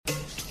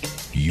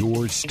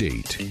Your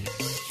state.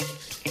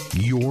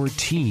 Your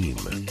team.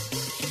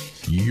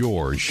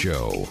 Your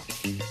show.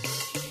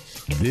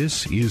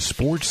 This is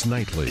Sports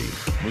Nightly.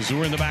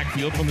 Missouri in the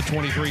backfield from the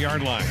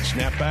 23-yard line.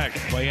 Snap back,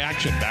 play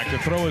action. Back to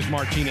throw as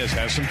Martinez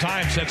has some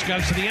time. Sets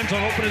guns to the end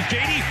zone. Open as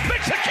J.D.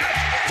 Makes the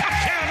catch.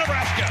 Touchdown,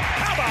 Nebraska.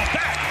 How about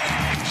that?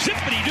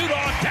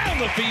 Zippity-doo-dah down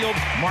the field.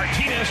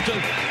 Martinez to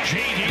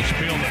J.D.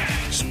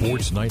 Spielman.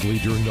 Sports Nightly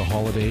during the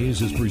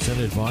holidays is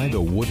presented by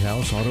the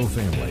Woodhouse Auto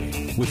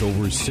family. With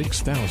over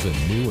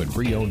 6,000 new and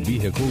pre-owned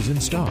vehicles in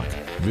stock.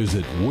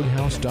 Visit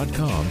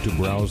woodhouse.com to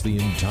browse the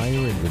entire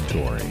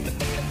inventory.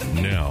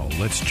 Now,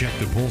 let's check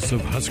the pulse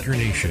of Husker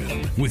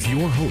Nation with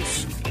your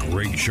hosts,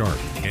 Greg Sharp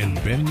and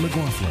Ben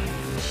McLaughlin.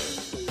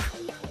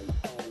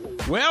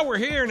 Well, we're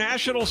here,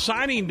 National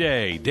Signing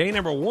Day. Day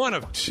number 1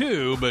 of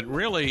 2, but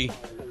really,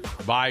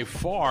 by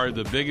far,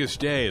 the biggest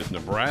day as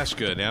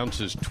Nebraska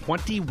announces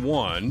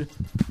 21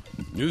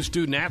 new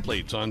student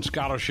athletes on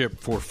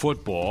scholarship for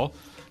football.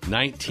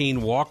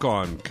 19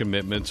 walk-on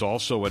commitments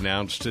also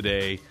announced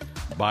today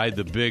by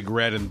the Big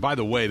Red. And by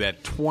the way,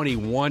 that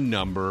 21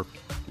 number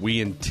we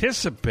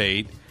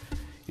anticipate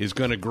is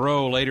going to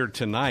grow later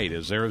tonight,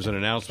 as there is an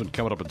announcement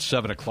coming up at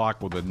 7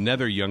 o'clock with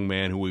another young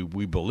man who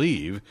we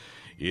believe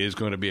is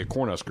going to be a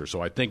Cornhusker.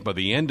 So I think by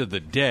the end of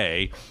the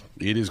day,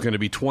 it is going to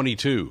be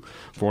 22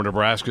 for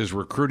Nebraska's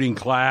recruiting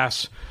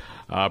class.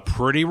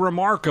 Pretty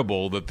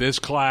remarkable that this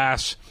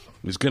class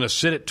is going to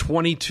sit at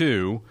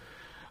 22.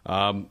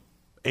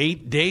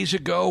 8 days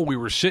ago, we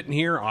were sitting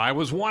here. I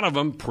was one of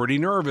them, pretty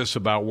nervous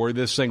about where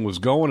this thing was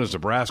going, as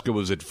Nebraska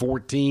was at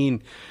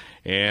 14.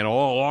 And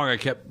all along,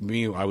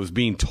 I was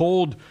being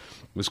told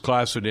this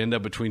class would end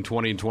up between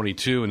 20 and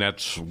 22, and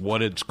that's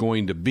what it's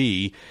going to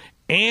be.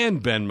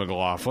 And Ben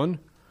McLaughlin,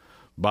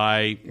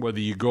 by whether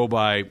you go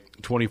by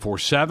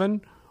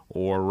 24/7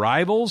 or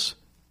Rivals,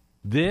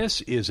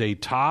 this is a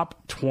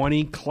top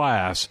 20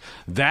 class.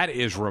 That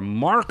is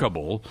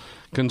remarkable,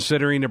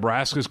 considering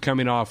Nebraska's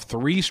coming off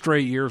 3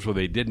 straight years where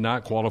they did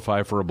not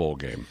qualify for a bowl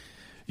game.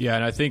 Yeah,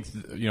 and I think,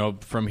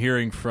 from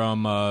hearing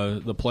from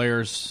the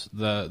players,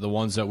 the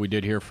ones that we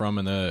did hear from,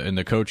 and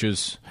the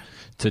coaches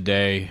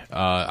today,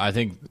 I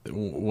think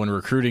when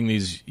recruiting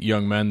these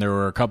young men, there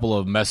were a couple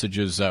of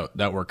messages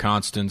that were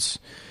constants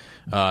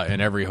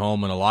in every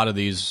home, and a lot of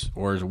these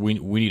were we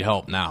need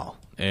help now,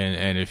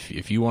 and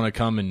if you want to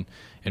come and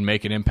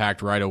make an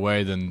impact right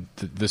away, then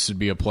this would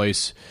be a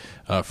place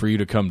for you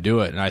to come do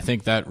it. And I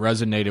think that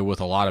resonated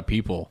with a lot of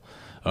people,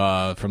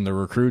 from the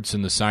recruits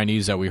and the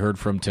signees that we heard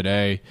from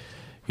today.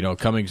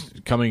 Coming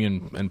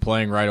and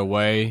playing right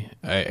away,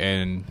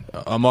 and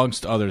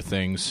amongst other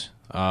things,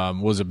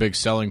 was a big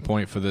selling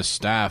point for this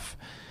staff.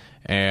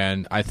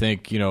 And I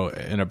think,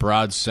 in a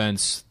broad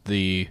sense,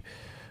 the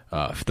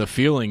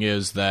feeling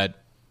is that,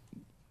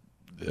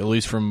 at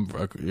least from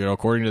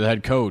according to the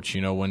head coach,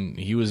 when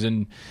he was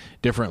in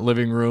different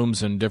living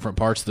rooms in different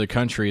parts of the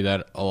country,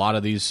 that a lot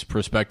of these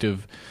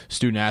prospective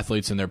student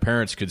athletes and their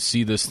parents could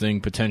see this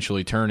thing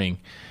potentially turning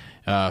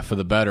for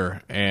the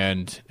better,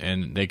 and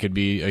they could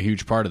be a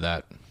huge part of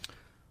that.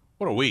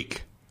 What a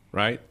week,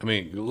 right? I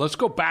mean, let's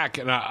go back,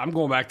 and I'm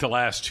going back to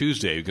last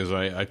Tuesday because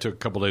I took a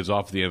couple days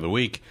off at the end of the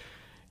week,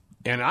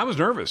 and I was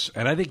nervous,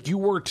 and I think you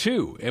were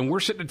too. And we're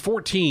sitting at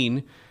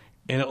 14,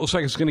 and it looks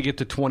like it's going to get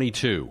to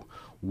 22.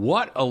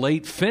 What a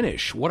late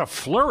finish. What a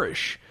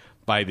flourish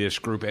by this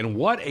group, and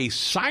what a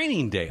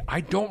signing day. I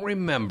don't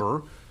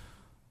remember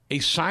a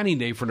signing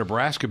day for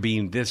Nebraska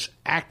being this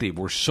active,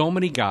 where so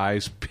many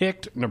guys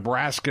picked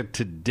Nebraska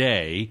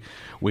today.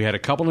 We had a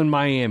couple in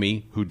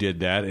Miami who did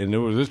that, and there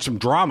was some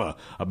drama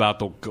about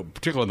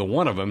particularly the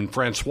one of them,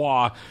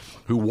 Francois,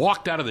 who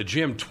walked out of the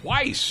gym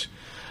twice.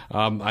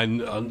 I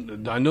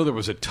know there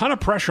was a ton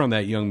of pressure on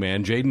that young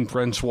man, Jaden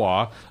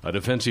Francois, a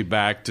defensive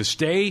back, to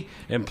stay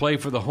and play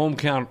for the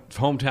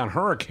hometown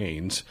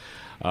Hurricanes.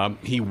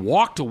 He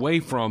walked away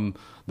from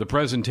the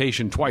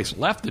presentation twice,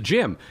 left the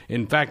gym.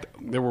 In fact,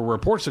 there were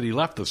reports that he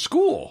left the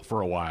school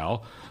for a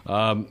while,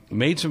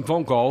 made some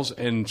phone calls,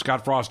 and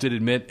Scott Frost did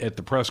admit at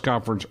the press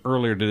conference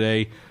earlier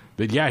today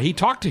that, yeah, he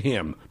talked to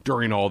him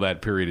during all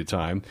that period of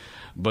time,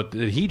 but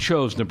that he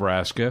chose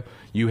Nebraska.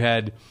 You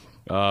had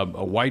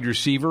a wide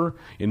receiver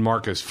in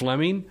Marcus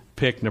Fleming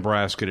pick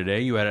Nebraska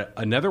today. You had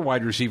another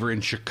wide receiver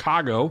in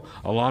Chicago,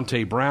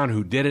 Alante Brown,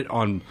 who did it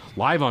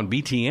live on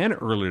BTN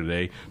earlier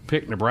today,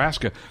 pick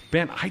Nebraska.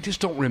 Ben, I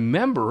just don't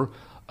remember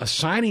a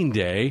signing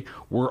day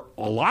where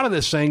a lot of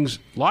these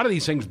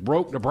things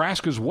broke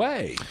Nebraska's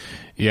way.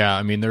 Yeah,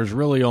 I mean, there's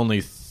really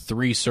only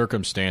 3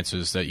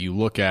 circumstances that you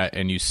look at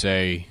and you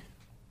say,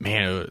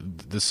 man,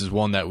 this is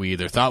one that we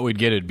either thought we'd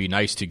get, it'd be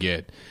nice to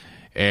get.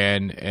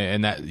 And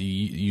that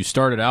you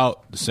started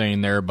out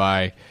saying there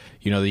by,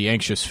 the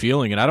anxious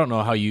feeling, and I don't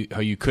know how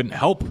you couldn't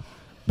help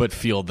but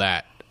feel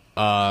that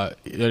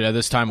at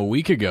this time a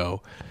week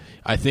ago.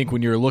 I think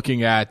when you're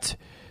looking at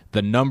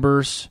the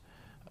numbers,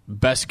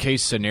 best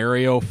case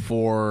scenario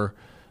for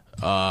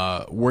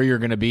where you're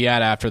going to be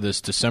at after this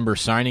December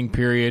signing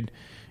period,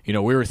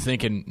 we were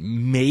thinking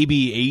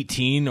maybe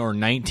 18 or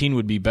 19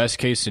 would be best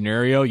case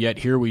scenario, yet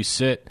here we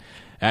sit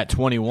at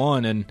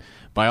 21, and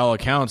by all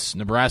accounts,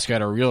 Nebraska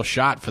had a real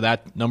shot for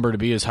that number to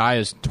be as high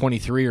as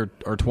 23 or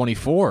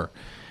 24.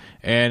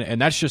 And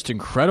that's just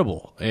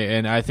incredible.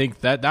 And I think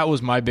that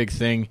was my big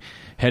thing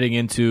heading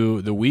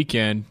into the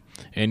weekend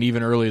and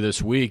even early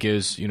this week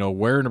is,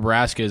 where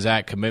Nebraska is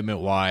at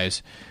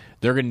commitment-wise,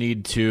 they're going to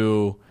need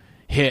to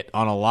hit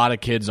on a lot of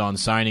kids on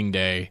signing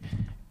day.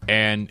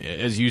 And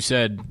as you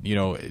said,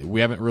 we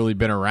haven't really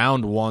been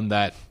around one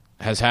that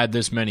has had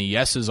this many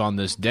yeses on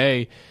this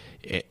day.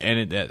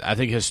 And I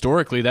think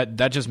historically that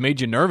just made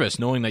you nervous,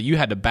 knowing that you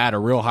had to bat a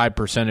real high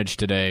percentage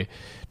today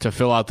to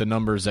fill out the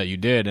numbers that you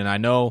did. And I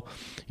know,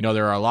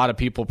 there are a lot of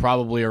people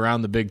probably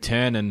around the Big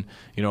Ten and,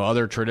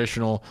 other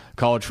traditional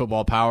college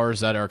football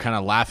powers that are kind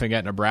of laughing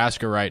at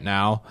Nebraska right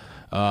now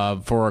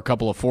for a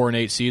couple of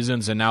 4-8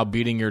 seasons and now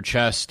beating your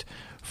chest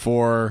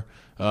for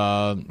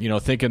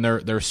thinking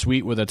they're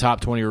sweet with a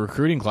top 20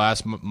 recruiting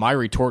class. My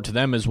retort to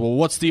them is, well,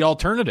 what's the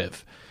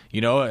alternative?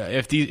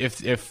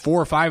 If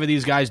 4 or 5 of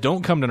these guys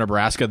don't come to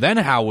Nebraska, then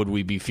how would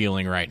we be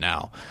feeling right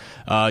now?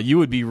 You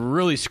would be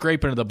really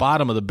scraping at the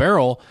bottom of the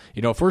barrel.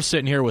 If we're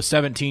sitting here with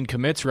 17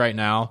 commits right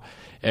now,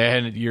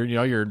 and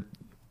you're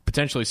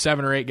potentially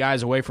 7 or 8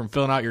 guys away from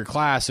filling out your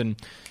class, and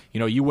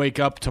you wake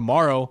up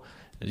tomorrow,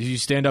 you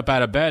stand up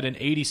out of bed, and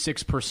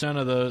 86%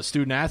 of the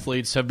student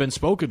athletes have been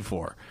spoken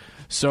for.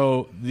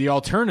 So the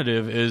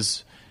alternative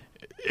is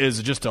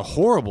just a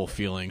horrible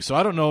feeling. So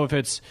I don't know if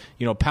it's,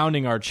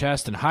 pounding our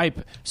chest and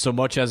hype so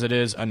much as it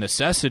is a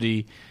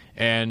necessity,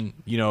 and,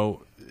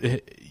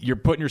 you're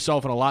putting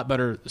yourself in a lot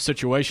better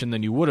situation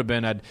than you would have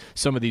been had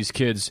some of these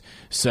kids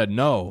said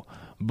no.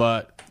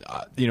 But,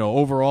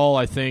 overall,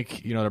 I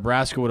think,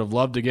 Nebraska would have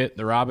loved to get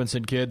the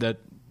Robinson kid that,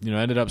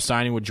 ended up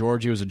signing with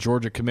Georgia. He was a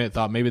Georgia commit,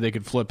 thought maybe they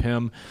could flip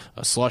him.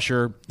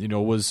 Slusher,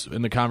 was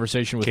in the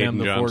conversation with Caden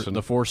him,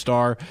 the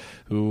 4-star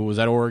who was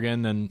at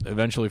Oregon and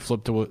eventually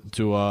flipped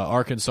to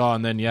Arkansas.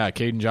 And then,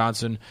 Caden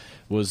Johnson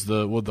was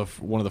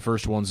one of the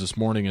first ones this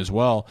morning as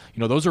well.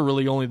 Those are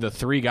really only the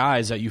 3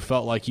 guys that you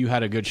felt like you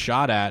had a good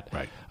shot at,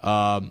 right,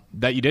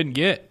 that you didn't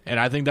get. And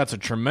I think that's a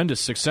tremendous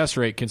success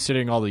rate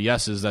considering all the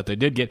yeses that they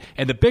did get.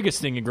 And the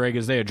biggest thing, Greg,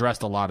 is they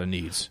addressed a lot of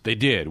needs. They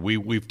did.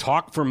 We've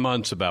talked for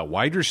months about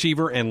wide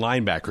receiver and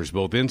linebackers,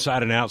 both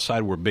inside and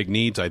outside, were big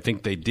needs. I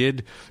think they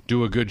did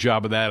do a good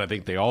job of that. I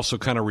think they also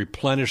kind of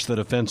replenished the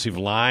defensive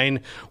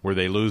line where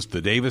they lose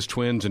the Davis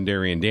twins and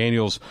Darian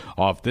Daniels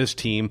off this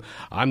team.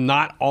 I'm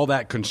not all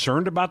that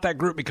concerned about that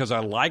group because I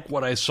like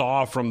what I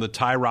saw from the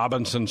Ty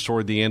Robinsons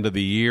toward the end of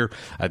the year.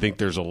 I think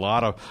there's a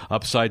lot of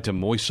upside to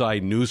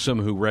Moisei Newsome,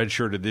 who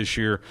redshirted this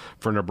year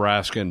for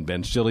Nebraska, and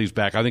Ben Stilley's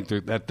back. I think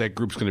that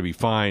group's going to be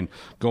fine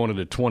going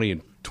into 20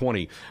 and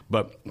 20.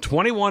 But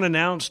 21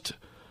 announced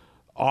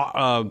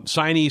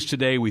signees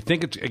today. We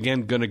think it's,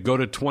 again, going to go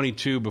to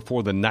 22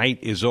 before the night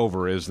is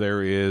over, as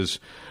there is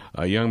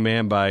a young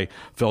man by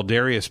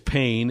Feldarius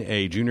Payne,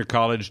 a junior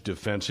college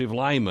defensive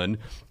lineman,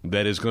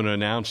 that is going to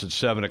announce at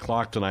 7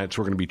 o'clock tonight.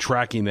 So we're going to be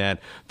tracking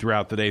that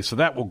throughout the day. So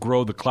that will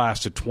grow the class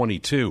to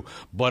 22.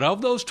 But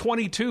of those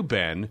 22,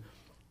 Ben,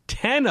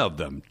 10 of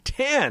them,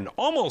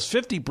 almost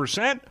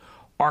 50%,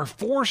 are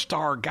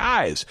 4-star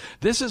guys.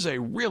 This is a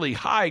really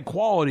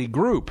high-quality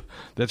group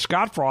that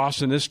Scott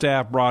Frost and his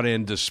staff brought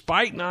in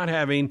despite not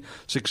having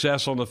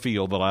success on the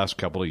field the last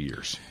couple of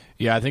years.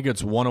 Yeah, I think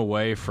it's one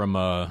away from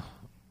a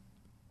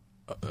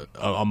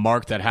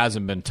mark that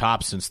hasn't been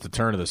topped since the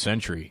turn of the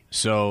century.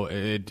 So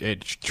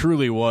it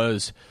truly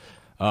was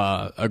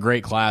a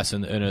great class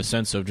in a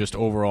sense of just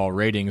overall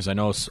ratings. I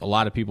know a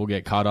lot of people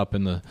get caught up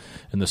in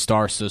the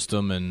star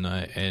system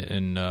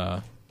and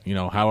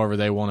however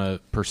they want to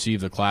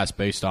perceive the class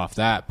based off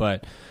that.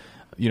 But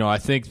I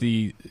think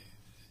the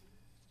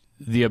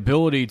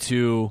ability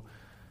to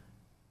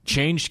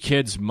change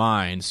kids'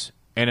 minds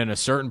and in a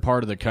certain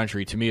part of the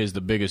country, to me, is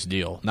the biggest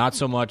deal. Not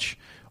so much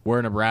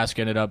where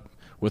Nebraska ended up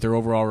with their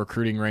overall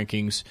recruiting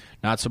rankings,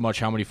 not so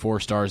much how many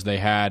 4-stars they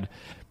had,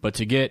 but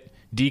to get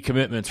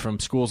decommitments from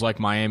schools like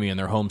Miami in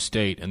their home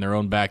state, in their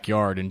own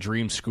backyard, and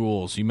dream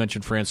schools. You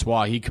mentioned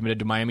Francois. He committed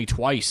to Miami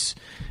twice,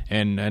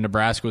 and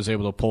Nebraska was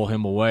able to pull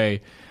him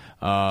away.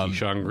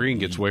 Keyshawn Green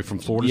gets away from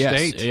Florida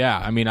State. Yeah,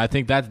 I mean, I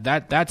think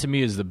that to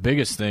me is the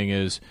biggest thing,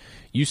 is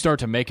you start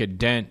to make a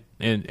dent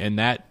in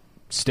that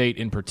state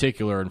in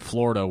particular, in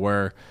Florida,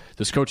 where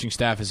this coaching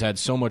staff has had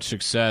so much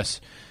success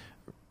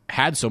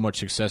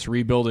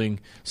rebuilding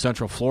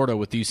Central Florida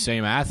with these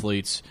same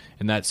athletes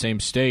in that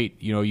same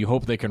state. You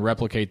hope they can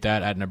replicate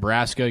that at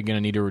Nebraska. You're going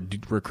to need to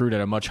recruit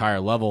at a much higher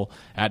level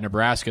at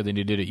Nebraska than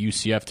you did at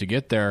UCF to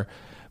get there.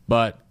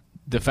 But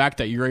the fact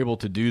that you're able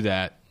to do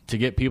that, to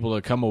get people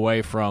to come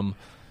away from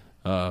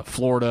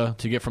Florida,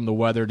 to get from the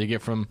weather, to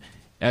get from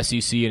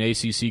SEC and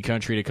ACC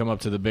country to come up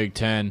to the Big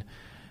Ten,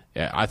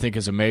 I think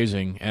is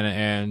amazing.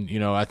 And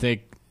I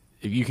think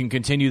if you can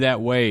continue that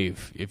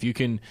wave, if you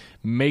can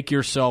make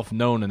yourself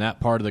known in that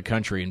part of the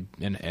country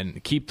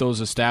and keep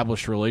those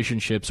established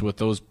relationships with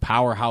those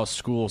powerhouse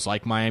schools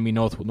like Miami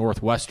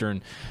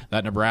Northwestern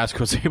that Nebraska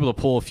was able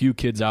to pull a few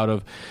kids out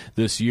of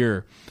this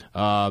year,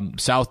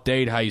 South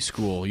Dade High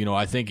School,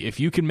 I think if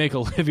you can make a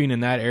living in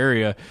that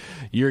area,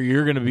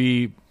 you're going to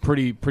be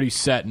pretty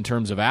set in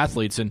terms of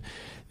athletes. And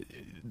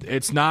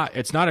it's not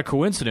a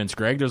coincidence,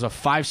 Greg. There's a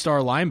 5-star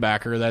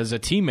linebacker that is a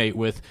teammate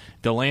with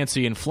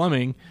Delancey and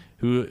Fleming,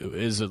 who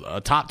is a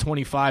top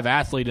 25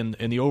 athlete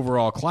in the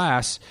overall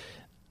class,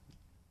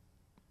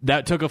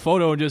 that took a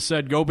photo and just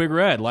said, "Go Big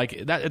Red."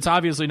 Like that, it's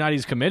obviously not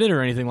he's committed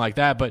or anything like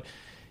that, but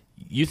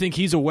you think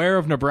he's aware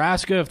of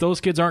Nebraska if those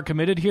kids aren't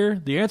committed here?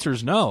 The answer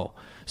is no.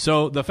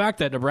 So the fact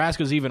that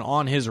Nebraska's even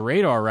on his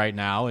radar right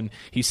now and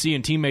he's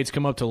seeing teammates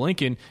come up to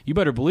Lincoln, you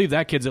better believe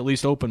that kid's at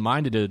least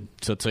open-minded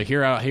to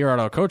hear out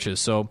our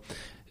coaches. So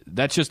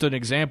that's just an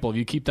example. If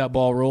you keep that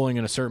ball rolling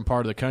in a certain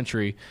part of the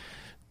country,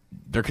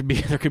 there could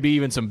be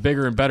even some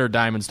bigger and better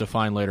diamonds to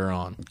find later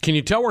on. Can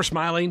you tell we're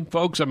smiling,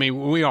 folks? I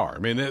mean, we are. I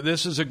mean,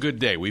 this is a good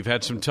day. We've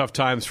had some tough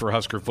times for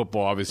Husker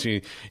football,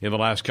 obviously, in the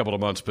last couple of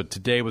months, but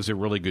today was a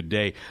really good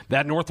day.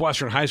 That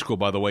Northwestern High School,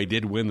 by the way,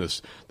 did win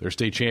their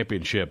state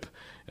championship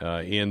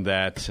in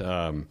that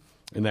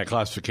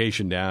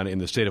classification down in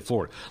the state of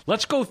Florida.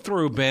 Let's go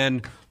through,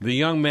 Ben, the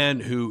young men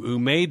who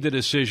made the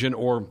decision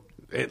or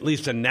at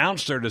least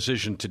announced their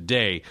decision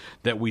today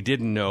that we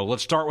didn't know.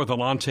 Let's start with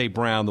Alante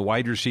Brown, the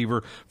wide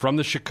receiver from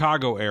the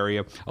Chicago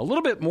area. A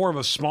little bit more of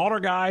a smaller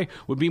guy,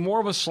 would be more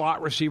of a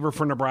slot receiver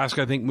for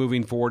Nebraska, I think,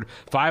 moving forward.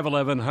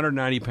 5'11",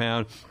 190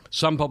 pounds.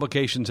 Some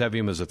publications have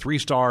him as a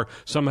 3-star.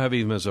 Some have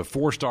him as a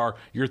 4-star.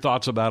 Your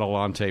thoughts about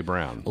Alante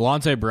Brown?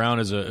 Alante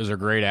Brown is a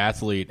great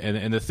athlete,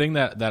 and the thing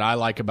that I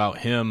like about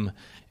him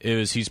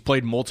is he's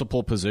played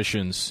multiple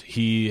positions.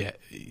 He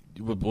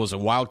was a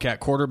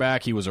Wildcat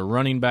quarterback. He was a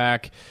running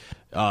back.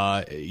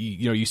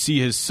 You see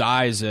his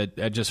size at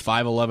just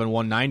 5'11",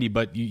 190,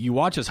 but you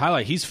watch his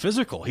highlight. He's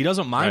physical. He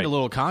doesn't mind a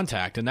little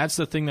contact, and that's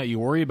the thing that you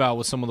worry about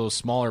with some of those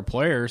smaller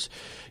players.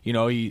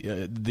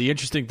 The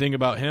interesting thing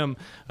about him,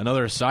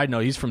 another side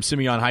note, he's from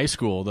Simeon High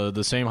School,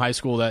 the same high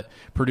school that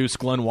produced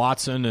Glenn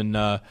Watson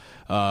and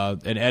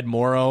Ed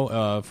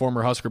Morrow,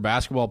 former Husker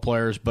basketball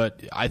players.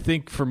 But I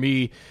think for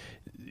me,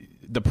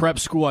 the prep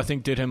school I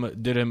think did him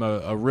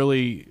a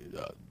really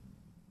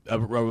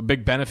a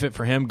big benefit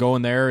for him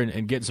going there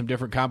and getting some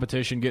different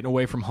competition, getting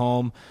away from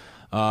home,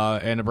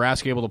 and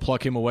Nebraska able to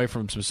pluck him away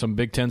from some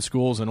Big Ten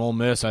schools, and Ole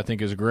Miss I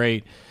think is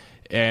great,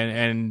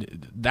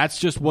 and that's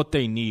just what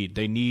they need.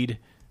 They need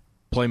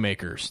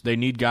playmakers. They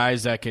need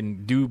guys that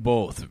can do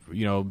both,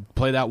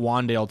 play that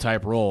Wandale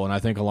type role, and I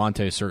think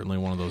Alante is certainly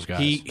one of those guys.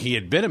 He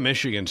had been a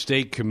Michigan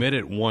State commit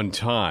at one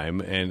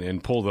time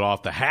and pulled it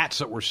off. The hats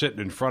that were sitting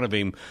in front of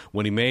him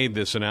when he made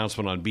this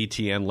announcement on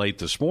BTN late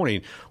this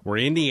morning were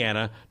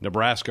Indiana,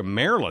 Nebraska,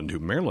 Maryland, who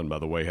Maryland, by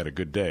the way, had a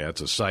good day. That's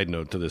a side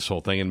note to this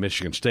whole thing, in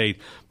Michigan State,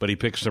 but he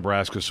picks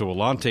Nebraska. So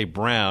Alante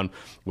Brown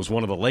was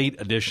one of the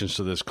late additions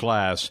to this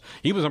class.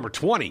 He was number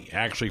 20,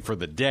 actually, for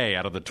the day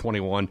out of the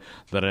 21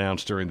 that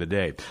announced during the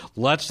day.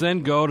 Let's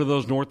then go to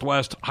those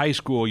Northwest High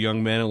School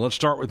young men, and let's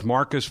start with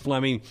Marcus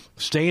Fleming,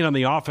 staying on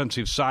the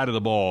offensive side of the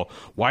ball.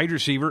 Wide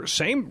receiver,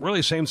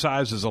 really same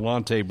size as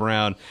Alante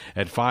Brown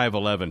at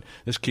 5'11".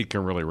 This kid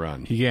can really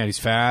run. Yeah, he's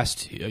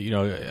fast.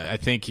 I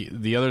think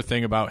the other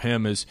thing about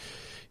him is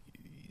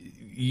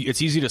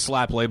it's easy to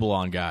slap label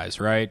on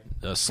guys, right?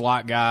 A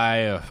slot guy,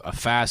 a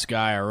fast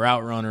guy, a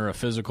route runner, a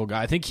physical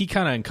guy. I think he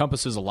kind of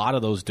encompasses a lot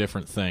of those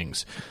different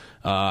things.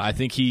 I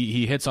think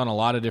he hits on a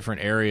lot of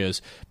different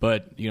areas,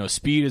 but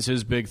speed is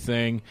his big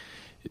thing.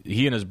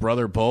 He and his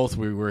brother both,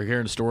 we were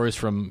hearing stories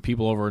from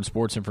people over in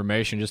Sports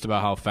Information just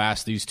about how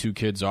fast these two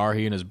kids are,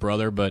 he and his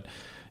brother. But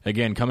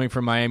again, coming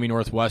from Miami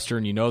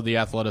Northwestern, the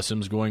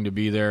athleticism is going to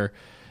be there.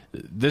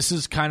 This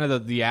is kind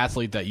of the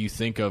athlete that you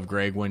think of,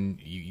 Greg, when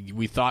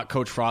we thought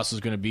Coach Frost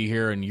was going to be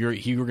here and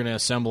you were going to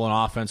assemble an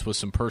offense with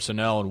some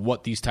personnel and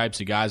what these types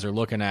of guys are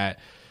looking at.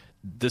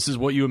 This is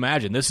what you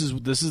imagine. This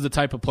is the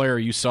type of player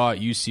you saw at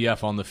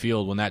UCF on the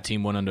field when that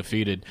team went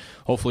undefeated.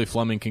 Hopefully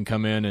Fleming can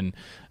come in and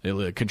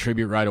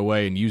contribute right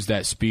away and use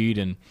that speed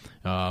and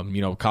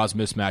cause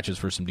mismatches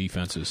for some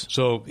defenses.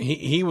 So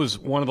he was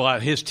one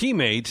of his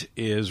teammate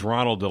is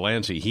Ronald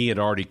Delancey. He had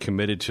already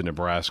committed to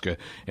Nebraska,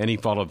 and he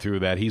followed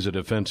through that. He's a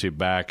defensive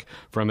back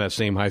from that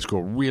same high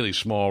school, really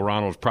small.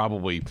 Ronald's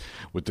probably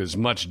with as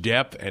much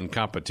depth and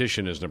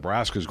competition as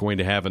Nebraska is going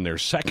to have in their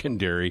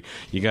secondary.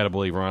 You got to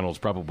believe Ronald's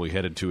probably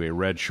headed to a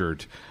red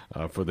shirt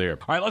for there.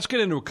 All right, let's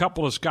get into a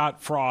couple of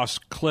Scott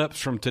Frost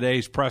clips from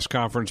today's press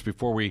conference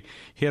before we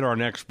hit our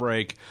next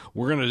break.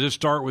 We're going to just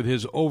start with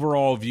his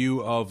overall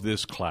view of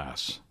this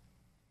class.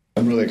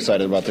 I'm really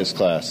excited about this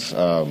class.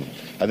 I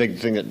think the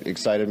thing that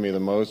excited me the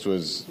most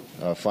was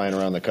flying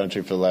around the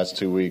country for the last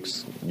 2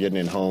 weeks, getting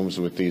in homes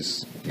with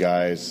these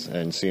guys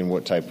and seeing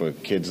what type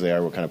of kids they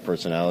are, what kind of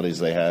personalities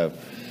they have.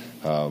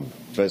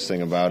 Best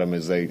thing about them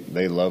is they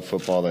love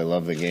football, they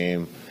love the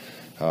game.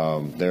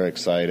 They're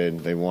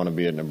excited. They want to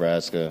be at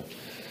Nebraska.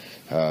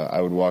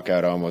 I would walk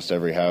out almost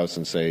every house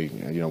and say,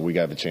 we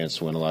got a chance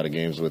to win a lot of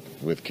games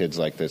with kids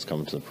like this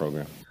coming to the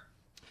program.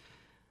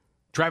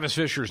 Travis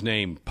Fisher's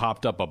name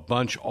popped up a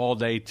bunch all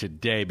day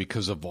today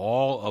because of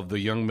all of the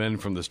young men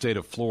from the state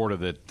of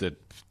Florida that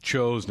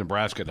chose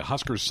Nebraska. The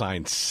Huskers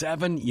signed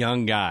 7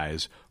 young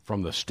guys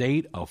from the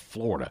state of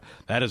Florida.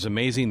 That is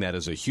amazing. That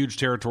is a huge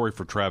territory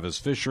for Travis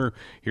Fisher.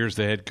 Here's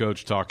the head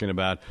coach talking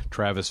about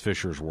Travis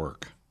Fisher's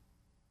work.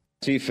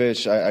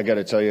 T-Fish, I got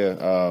to tell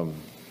you,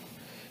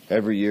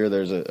 every year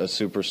there's a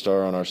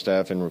superstar on our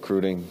staff in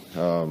recruiting.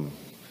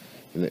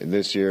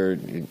 This year,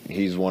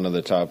 he's one of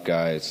the top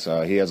guys.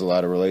 He has a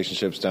lot of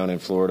relationships down in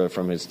Florida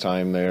from his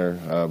time there,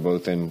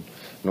 both in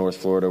North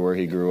Florida where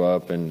he grew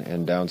up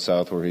and down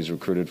south where he's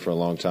recruited for a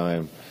long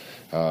time.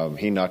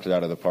 He knocked it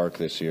out of the park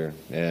this year,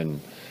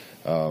 and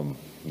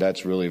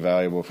that's really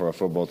valuable for a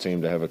football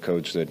team to have a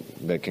coach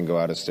that can go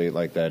out of state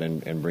like that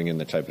and bring in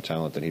the type of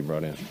talent that he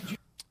brought in.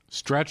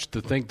 Stretched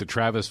to think that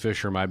Travis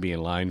Fisher might be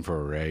in line for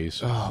a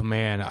raise. Oh,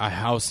 man.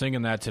 I was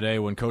thinking that today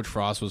when Coach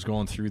Frost was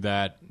going through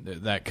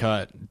that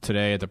cut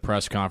today at the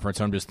press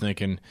conference. I'm just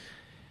thinking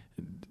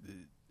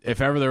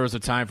if ever there was a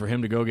time for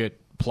him to go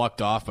get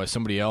plucked off by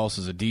somebody else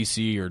as a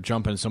DC or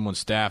jump in someone's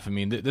staff, I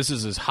mean, this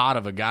is as hot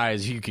of a guy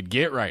as you could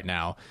get right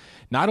now.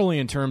 Not only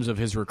in terms of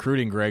his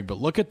recruiting, Greg, but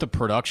look at the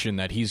production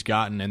that he's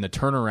gotten and the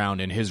turnaround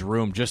in his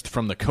room just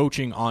from the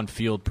coaching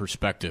on-field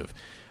perspective.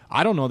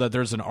 I don't know that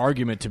there's an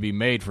argument to be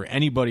made for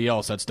anybody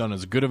else that's done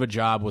as good of a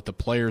job with the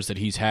players that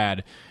he's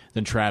had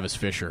than Travis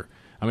Fisher.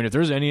 I mean, if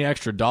there's any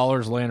extra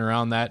dollars laying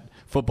around that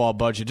football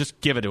budget, just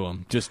give it to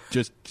him. Just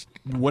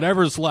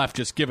whatever's left,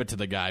 just give it to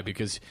the guy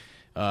because,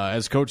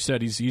 as Coach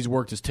said, he's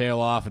worked his tail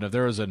off, and if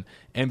there was an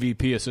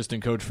MVP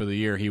assistant coach for the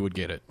year, he would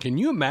get it. Can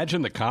you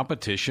imagine the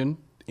competition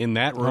in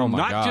that room?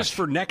 Not just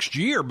for next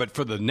year, but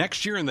for the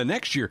next year and the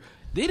next year.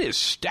 It is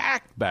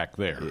stacked back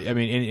there. I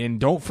mean, and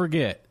don't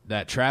forget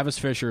that Travis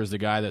Fisher is the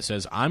guy that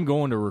says, I'm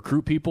going to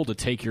recruit people to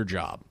take your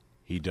job.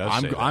 He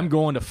does say that. I'm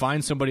going to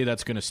find somebody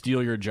that's going to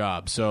steal your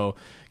job. So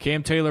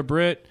Cam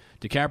Taylor-Britt,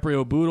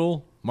 DiCaprio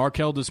Boodle,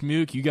 Markel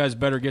Dismuke, you guys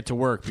better get to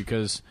work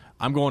because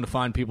I'm going to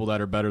find people that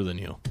are better than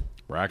you.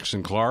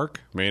 Braxton Clark.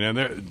 I mean,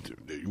 and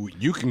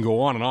you can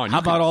go on and on. How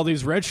about all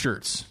these red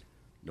shirts?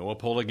 Noah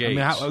Pola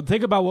Gates. I mean,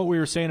 think about what we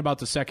were saying about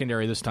the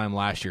secondary this time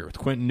last year with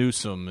Quentin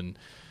Newsome and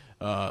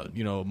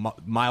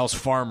Miles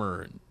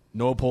Farmer,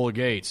 Noah Pola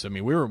Gates. I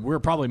mean, we were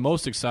probably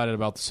most excited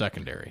about the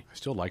secondary. I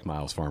still like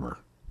Miles Farmer.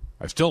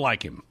 I still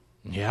like him.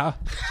 Yeah.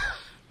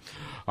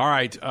 All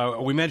right.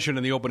 We mentioned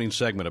in the opening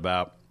segment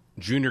about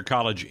junior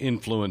college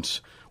influence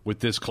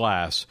with this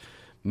class.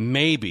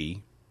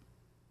 Maybe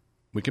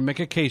we can make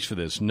a case for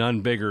this.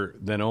 None bigger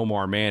than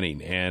Omar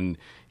Manning. And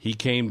he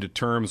came to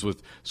terms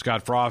with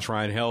Scott Frost.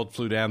 Ryan Held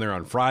flew down there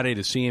on Friday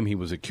to see him. He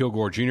was at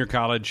Kilgore Junior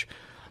College.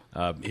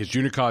 His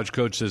junior college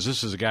coach says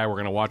this is a guy we're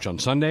going to watch on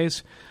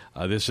Sundays.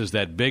 This is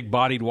that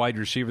big-bodied wide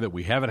receiver that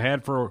we haven't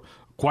had for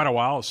quite a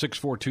while,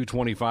 6'4",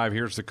 225.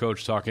 Here's the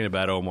coach talking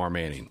about Omar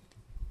Manning.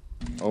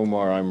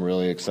 Omar, I'm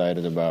really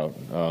excited about.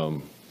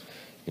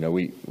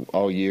 We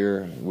all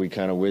year we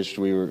kind of wished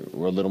we were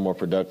a little more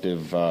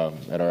productive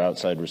at our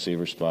outside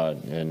receiver spot,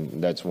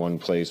 and that's one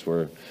place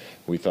where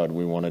we thought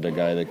we wanted a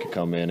guy that could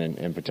come in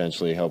and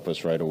potentially help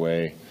us right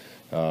away.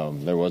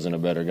 There wasn't a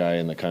better guy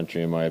in the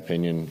country, in my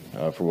opinion,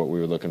 for what we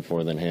were looking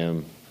for than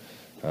him.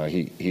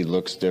 He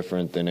looks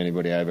different than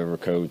anybody I've ever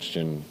coached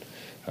and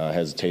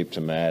has tape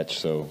to match.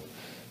 So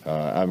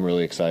I'm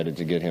really excited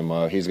to get him.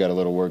 He's got a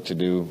little work to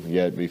do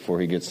yet before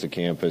he gets to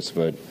campus,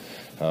 but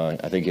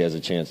I think he has a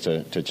chance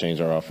to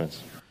change our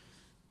offense.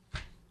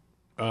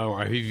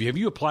 Have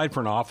you applied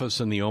for an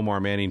office in the Omar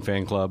Manning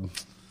fan club?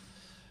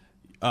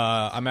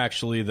 I'm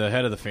actually the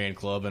head of the fan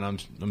club, and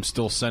I'm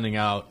still sending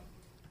out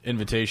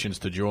invitations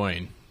to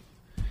join.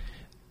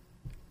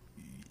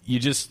 You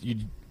just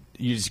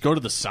go to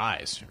the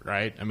size,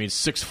 right? I mean,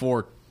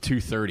 6'4",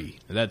 230.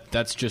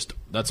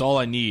 That's all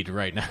I need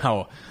right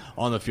now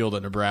on the field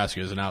at Nebraska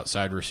is an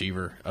outside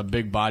receiver, a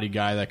big body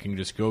guy that can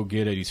just go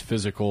get it. He's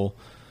physical.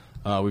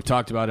 We've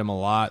talked about him a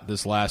lot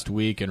this last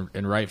week,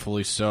 and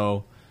rightfully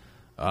so.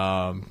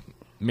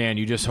 Man,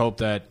 you just hope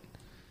that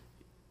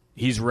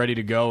he's ready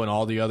to go in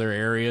all the other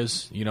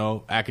areas,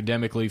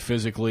 academically,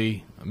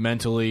 physically,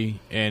 mentally,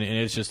 and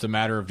it's just a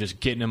matter of just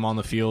getting him on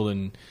the field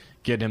and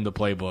getting him the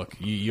playbook.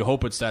 You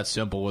hope it's that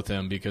simple with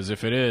him, because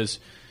if it is,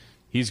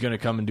 he's going to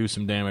come and do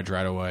some damage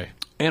right away.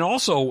 And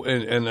also,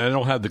 and I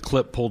don't have the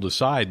clip pulled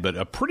aside, but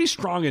a pretty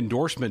strong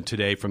endorsement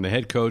today from the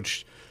head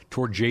coach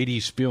toward J.D.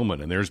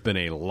 Spielman. And there's been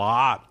a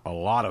lot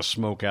of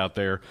smoke out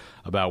there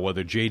about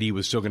whether J.D.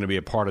 was still going to be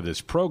a part of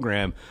this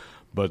program.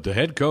 But the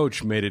head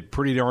coach made it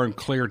pretty darn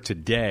clear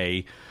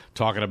today,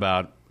 talking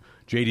about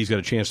J.D.'s got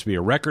a chance to be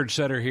a record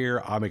setter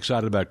here. I'm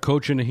excited about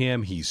coaching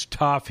him. He's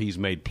tough. He's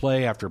made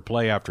play after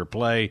play after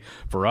play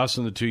for us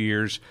in the 2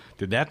 years.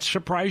 Did that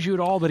surprise you at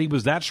all that he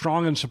was that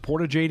strong in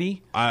support of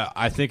J.D.?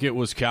 I think it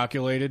was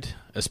calculated,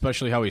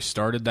 especially how he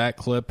started that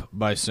clip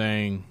by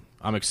saying,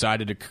 I'm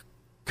excited to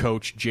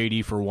coach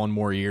J.D. for one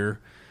more year,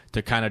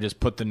 to kind of just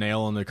put the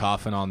nail in the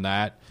coffin on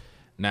that.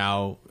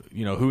 Now,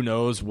 who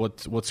knows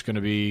what's going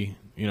to be,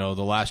 the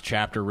last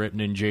chapter written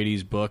in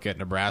JD's book at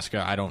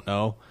Nebraska. I don't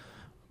know.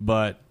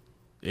 But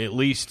at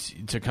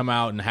least to come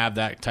out and have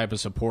that type of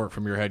support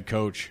from your head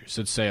coach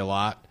should say a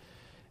lot.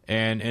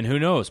 And who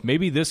knows,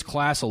 maybe this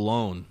class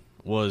alone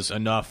was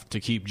enough to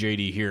keep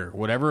JD here.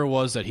 Whatever it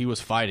was that he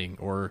was fighting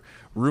or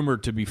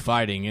rumored to be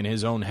fighting in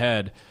his own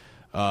head,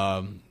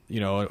 or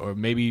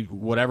maybe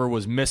whatever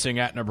was missing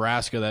at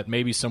Nebraska that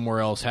maybe somewhere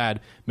else had,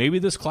 maybe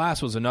this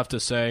class was enough to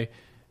say,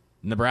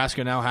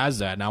 Nebraska now has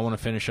that, and I want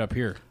to finish up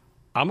here.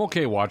 I'm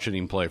okay watching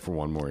him play for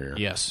one more year.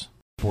 Yes.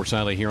 Sports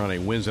Nightly here on a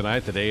Wednesday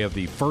night, the day of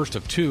the first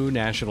of two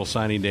national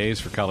signing days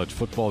for college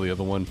football. The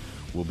other one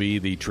will be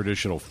the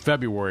traditional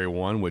February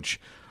one, which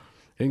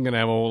isn't going to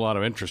have a whole lot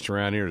of interest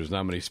around here. There's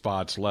not many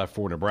spots left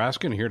for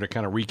Nebraska. And here to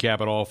kind of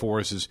recap it all for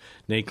us is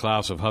Nate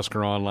Klaus of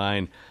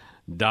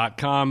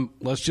HuskerOnline.com.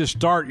 Let's just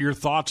start. Your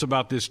thoughts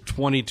about this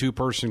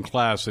 22-person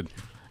class that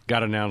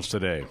got announced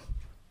today.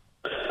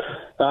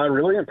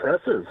 Really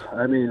impressive.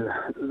 I mean,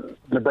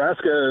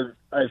 Nebraska,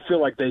 I feel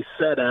like they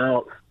set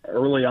out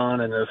early on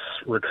in this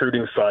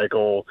recruiting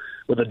cycle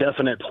with a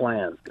definite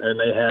plan, and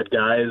they had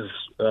guys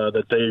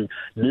that they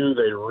knew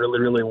they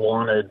really, really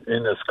wanted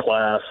in this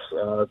class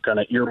kind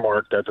of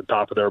earmarked at the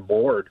top of their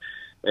board.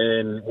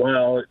 And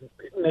while it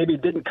maybe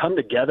didn't come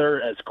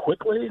together as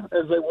quickly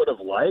as they would have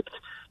liked,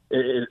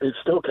 it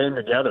still came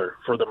together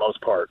for the most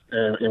part,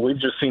 and we've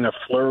just seen a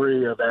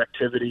flurry of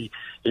activity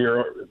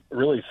here,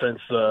 really since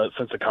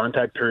the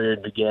contact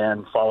period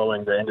began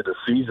following the end of the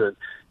season,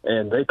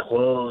 and they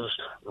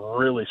closed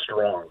really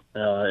strong,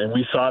 and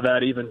we saw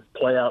that even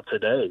play out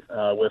today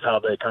with how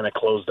they kind of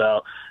closed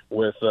out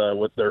with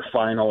their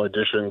final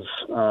additions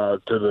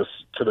to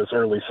this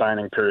early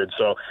signing period.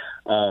 So,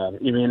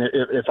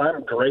 if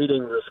I'm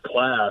grading this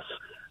class,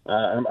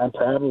 I'm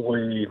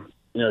probably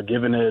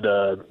giving it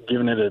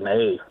an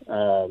A,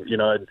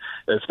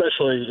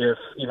 especially if,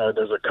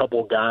 there's a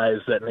couple guys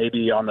that may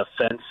be on the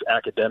fence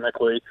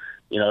academically.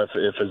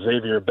 If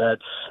Xavier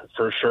Betts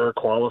for sure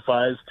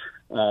qualifies,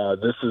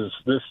 this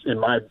in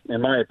my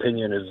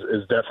opinion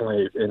is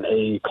definitely an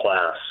A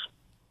class.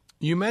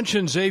 You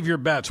mentioned Xavier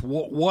Betts.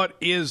 What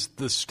is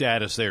the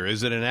status there?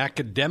 Is it an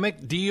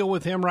academic deal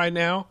with him right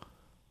now?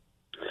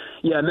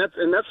 Yeah,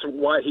 and that's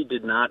why he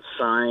did not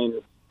sign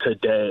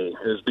today,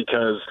 is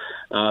because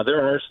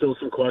there are still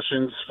some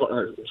questions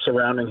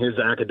surrounding his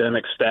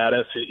academic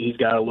status. He's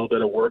got a little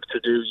bit of work to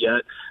do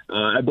yet.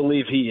 I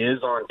believe he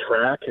is on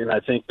track, and I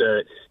think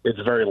that it's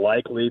very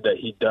likely that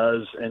he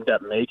does end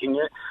up making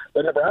it.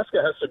 But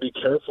Nebraska has to be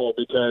careful,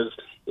 because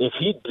if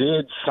he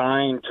did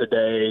sign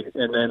today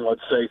and then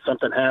let's say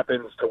something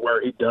happens to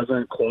where he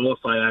doesn't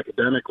qualify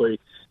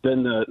academically,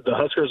 then the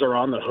Huskers are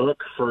on the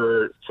hook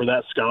for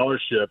that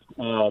scholarship.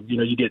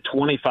 You get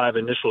 25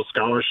 initial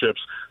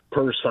scholarships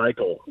per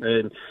cycle.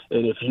 And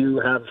if you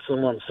have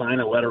someone sign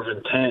a letter of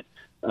intent,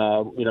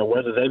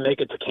 whether they make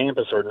it to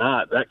campus or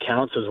not, that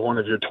counts as one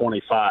of your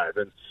 25.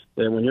 And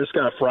when you're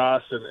Scott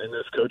Frost and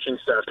this coaching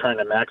staff trying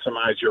to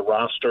maximize your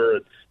roster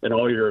and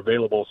all your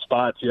available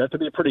spots, you have to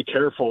be pretty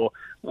careful,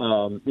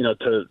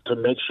 to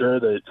make sure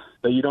that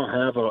you don't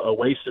have a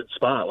wasted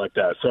spot like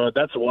that. So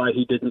that's why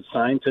he didn't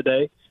sign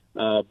today.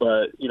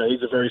 But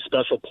he's a very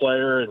special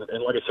player,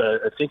 and like I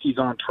said, I think he's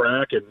on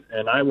track,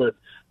 and I would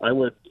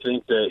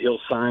think that he'll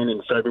sign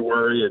in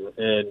February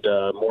and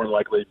more than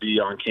likely be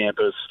on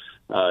campus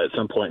at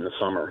some point in the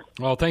summer.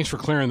 Well, thanks for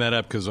clearing that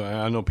up, because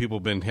I know people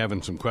have been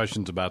having some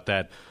questions about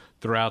that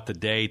throughout the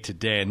day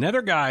today.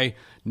 Another guy,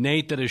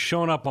 Nate, that has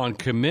shown up on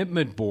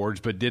commitment boards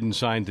but didn't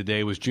sign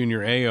today was Junior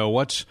Ayo.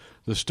 What's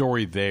the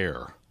story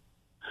there?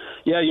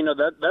 Yeah,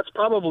 that's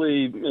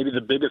probably maybe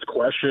the biggest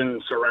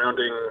question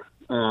surrounding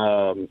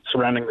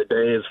the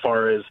day, as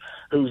far as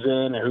who's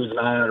in and who's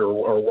not,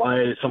 or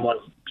why someone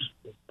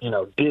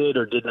did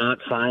or did not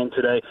sign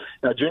today.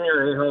 Now,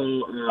 Junior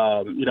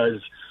Ayo,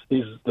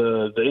 he's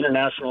the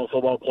international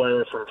football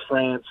player from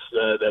France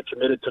that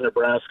committed to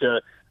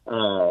Nebraska.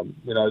 I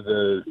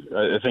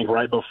think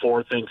right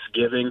before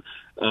Thanksgiving.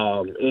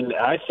 And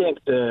I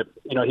think that,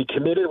 he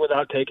committed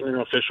without taking an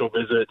official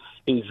visit.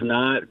 He's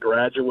not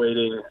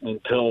graduating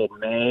until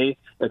May.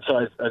 And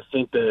so I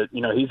think that,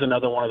 he's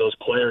another one of those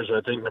players that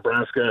I think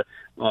Nebraska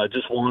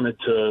just wanted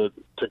to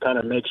kind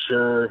of make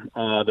sure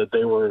that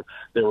they were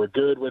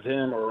good with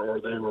him, or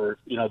they were,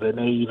 they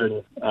may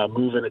even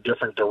move in a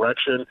different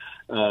direction,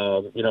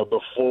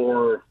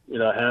 before,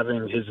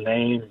 having his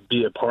name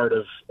be a part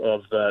of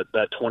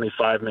that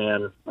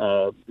 25-man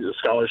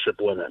scholarship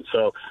limit.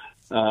 So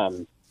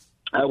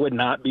I would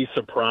not be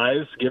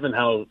surprised, given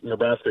how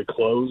Nebraska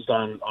closed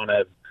on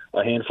a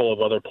handful of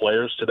other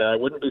players today. I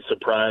wouldn't be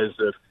surprised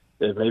if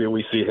maybe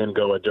we see him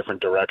go a different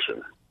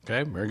direction.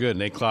 Okay, very good.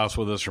 Nate Klaus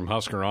with us from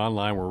Husker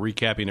Online. We're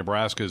recapping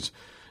Nebraska's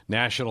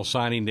National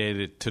Signing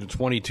Day to the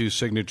 22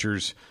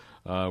 signatures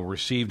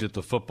received at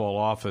the football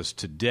office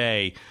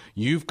today.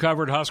 You've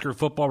covered Husker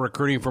football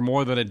recruiting for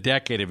more than a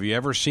decade. Have you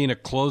ever seen a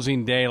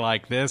closing day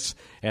like this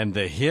and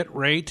the hit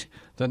rate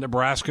that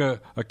Nebraska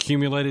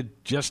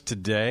accumulated just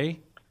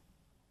today?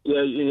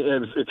 Yeah,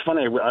 it's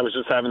funny. I was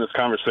just having this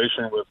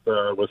conversation with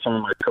some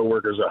of my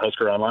coworkers at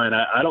Husker Online.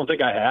 I don't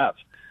think I have,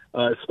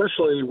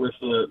 especially with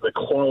the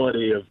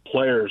quality of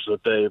players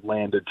that they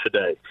landed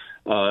today.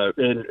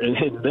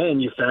 And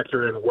then you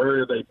factor in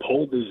where they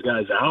pulled these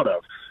guys out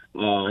of.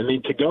 I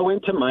mean, to go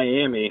into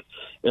Miami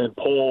and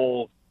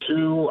pull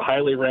two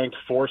highly ranked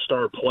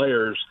 4-star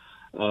players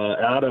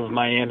out of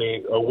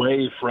Miami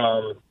away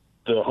from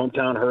the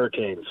hometown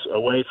Hurricanes,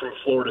 away from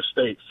Florida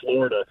State,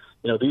 Florida.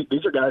 You know,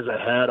 these are guys that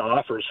had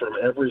offers from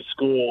every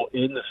school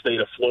in the state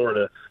of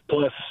Florida,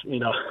 plus,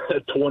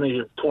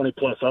 20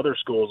 plus other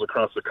schools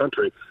across the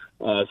country.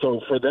 So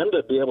for them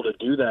to be able to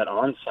do that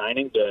on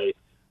signing day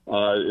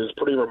is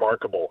pretty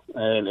remarkable.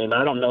 And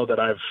I don't know that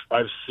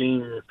I've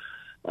seen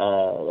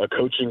a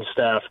coaching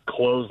staff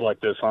close like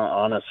this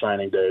on a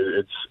signing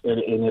day.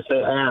 And if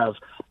they have,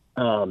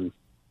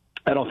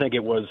 I don't think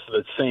it was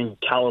the same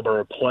caliber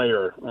of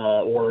player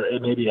or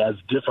it may be as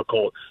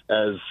difficult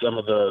as some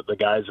of the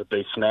guys that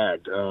they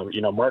snagged.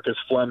 Marcus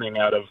Fleming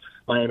out of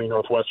Miami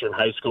Northwestern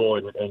High School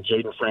and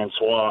Jaden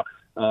Francois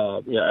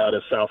out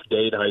of South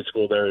Dade High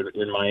School there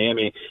in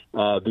Miami.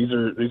 These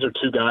are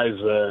two guys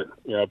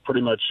that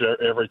pretty much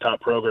every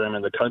top program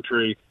in the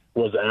country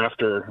was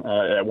after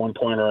at one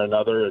point or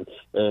another.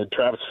 And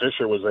Travis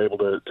Fisher was able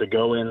to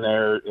go in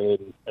there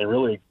and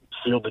really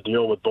seal the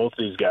deal with both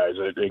these guys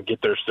and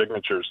get their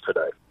signatures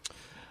today.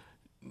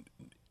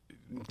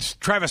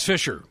 Travis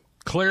Fisher,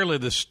 clearly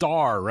the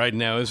star right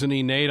now, isn't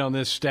he, Nate, on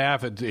this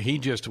staff? He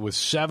just, with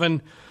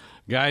 7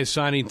 guys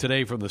signing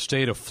today from the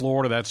state of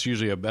Florida,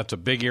 that's a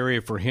big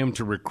area for him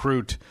to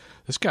recruit.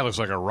 This guy looks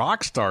like a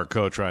rock star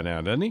coach right now,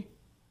 doesn't he?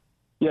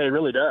 Yeah, he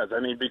really does. I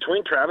mean,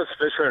 between Travis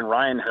Fisher and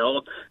Ryan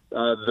Held,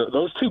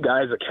 those two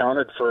guys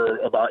accounted for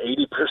about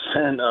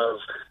 80%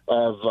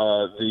 of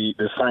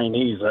the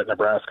signees that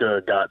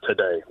Nebraska got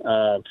today,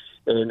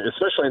 and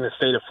especially in the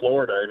state of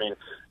Florida. I mean,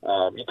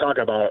 you talk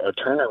about a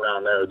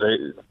turnaround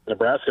there.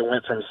 Nebraska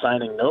went from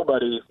signing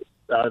nobody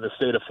out of the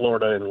state of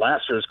Florida in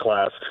last year's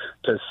class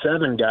to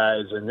 7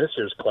 guys in this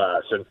year's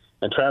class, and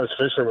Travis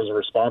Fisher was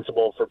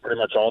responsible for pretty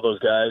much all those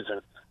guys.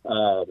 And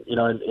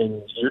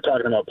and you're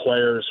talking about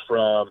players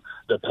from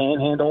the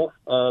Panhandle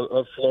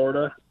of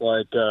Florida,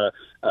 like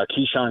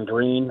Keyshawn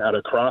Green out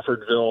of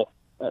Crawfordville,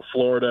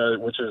 Florida,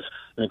 which is,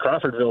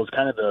 Crawfordville is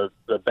kind of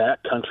the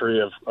back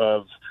country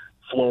of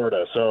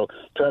Florida. So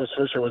Travis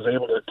Fisher was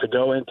able to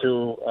go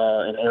into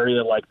an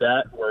area like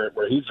that where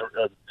he's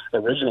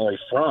originally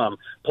from.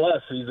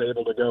 Plus, he's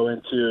able to go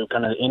into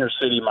kind of inner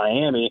city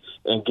Miami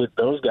and get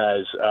those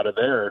guys out of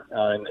there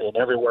and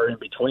everywhere in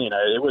between.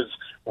 It was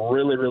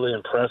really, really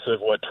impressive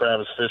what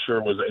Travis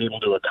Fisher was able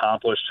to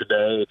accomplish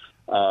today.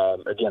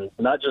 Again,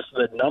 not just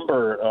the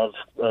number of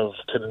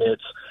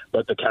commits,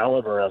 but the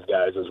caliber of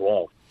guys as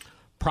well.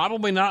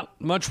 Probably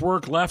not much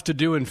work left to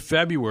do in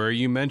February.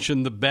 You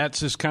mentioned the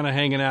Betts is kind of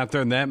hanging out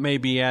there, and that may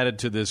be added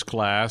to this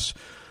class.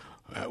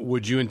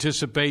 Would you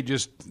anticipate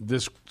just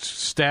this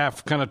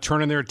staff kind of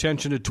turning their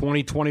attention to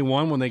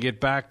 2021 when they get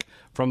back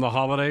from the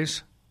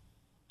holidays?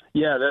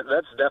 Yeah,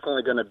 that's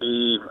definitely going to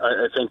be,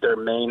 I think, their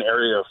main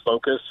area of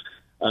focus.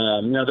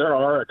 There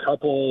are a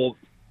couple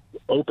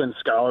open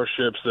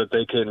scholarships that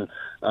they can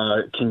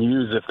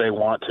use if they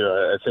want to.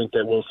 I think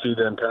that we'll see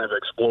them kind of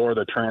explore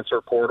the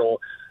transfer portal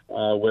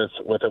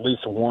with at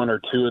least 1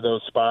 or 2 of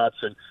those spots,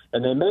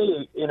 and they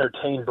may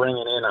entertain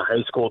bringing in a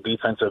high school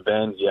defensive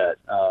end yet.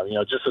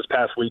 Just this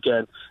past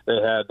weekend they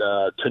had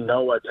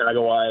Tanoa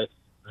Tagawai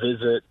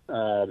visit,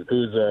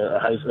 who's a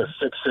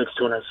 6'6",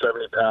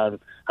 270-pound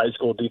high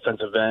school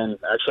defensive end,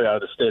 actually out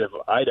of the state of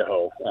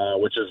Idaho,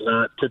 which is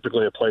not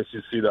typically a place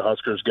you see the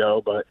Huskers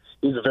go, but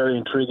he's a very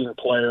intriguing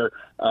player.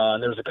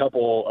 And there's a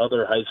couple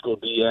other high school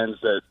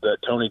DNs that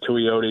Tony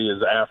Tuioti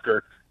is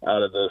after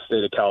out of the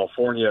state of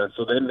California.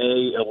 So they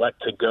may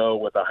elect to go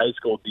with a high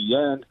school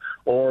D-end,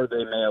 or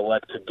they may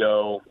elect to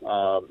go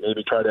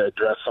maybe try to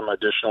address some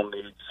additional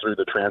needs through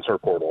the transfer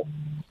portal.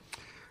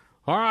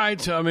 All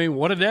right. I mean,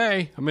 what a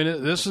day. I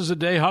mean, this is a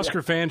day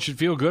Husker fans should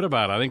feel good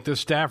about. I think this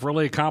staff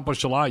really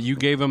accomplished a lot. You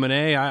gave them an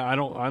A. I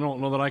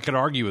don't know that I could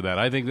argue with that.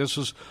 I think this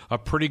was a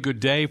pretty good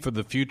day for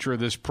the future of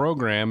this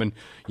program, and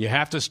you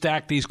have to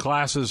stack these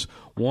classes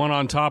one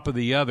on top of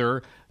the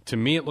other. To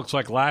me, it looks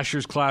like last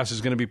year's class is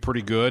going to be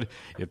pretty good.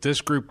 If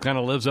this group kind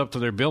of lives up to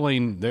their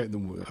billing,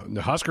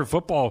 the Husker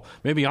football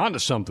may be onto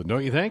something,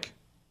 don't you think?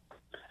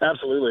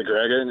 Absolutely,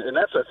 Greg. And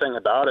that's the thing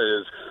about it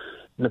is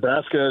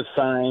Nebraska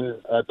signed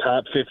a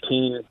top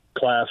 15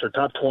 class or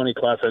top 20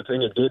 class. I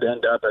think it did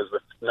end up as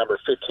the number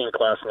 15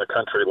 class in the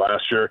country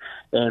last year.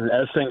 And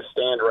as things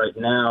stand right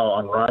now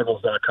on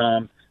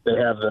Rivals.com, they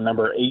have the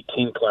number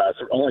 18 class.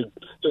 They're only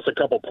just a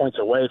couple points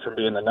away from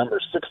being the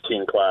number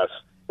 16 class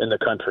in the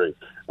country.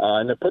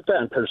 And to put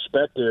that in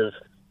perspective,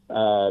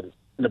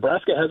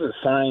 Nebraska hasn't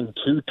signed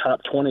 2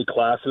 top 20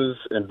 classes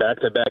in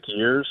back-to-back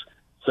years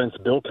since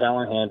Bill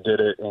Callahan did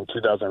it in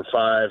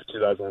 2005,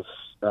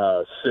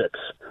 2006.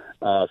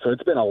 So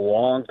it's been a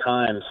long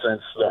time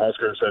since the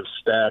Huskers have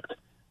stacked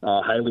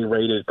highly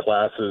rated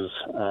classes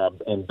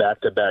in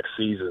back-to-back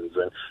seasons.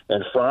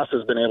 And Frost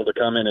has been able to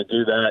come in and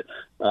do that.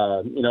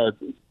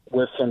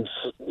 with some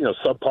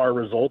subpar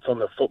results on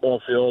the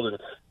football field, and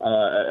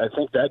I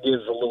think that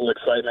gives a little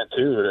excitement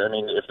too. I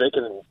mean, if they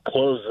can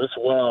close this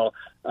well,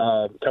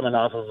 coming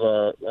off of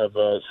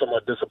a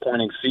somewhat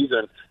disappointing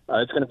season,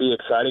 it's going to be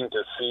exciting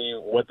to see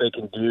what they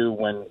can do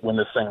when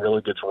this thing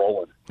really gets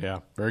rolling. Yeah,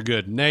 very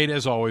good, Nate.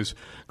 As always,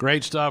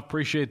 great stuff.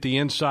 Appreciate the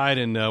insight,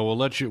 and we'll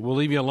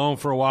leave you alone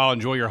for a while.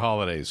 Enjoy your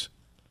holidays.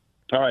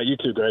 All right, you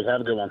too, Greg.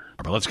 Have a good one.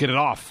 All right, let's get it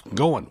off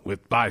going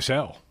with buy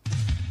sell.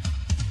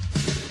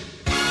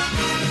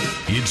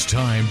 It's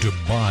time to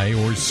buy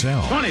or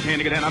sell. Buy,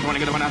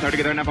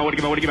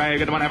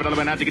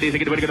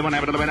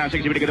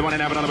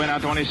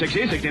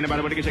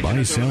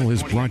 Sell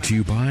is brought to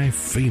you by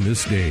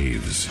Famous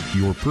Dave's,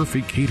 your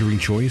perfect catering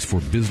choice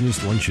for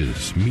business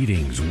lunches,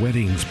 meetings,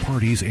 weddings,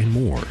 parties, and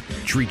more.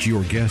 Treat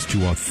your guests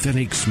to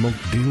authentic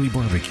smoked daily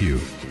barbecue,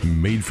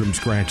 made from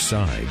scratch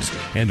sides,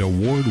 and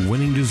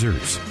award-winning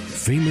desserts.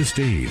 Famous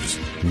Dave's,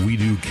 we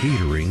do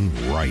catering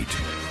right.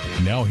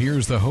 Now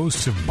here's the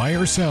hosts of Buy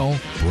or Sell,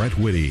 Brett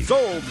Whitty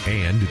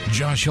and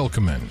Josh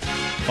Hilkeman.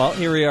 Well,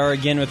 here we are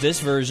again with this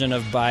version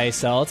of Buy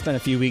Sell. It's been a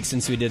few weeks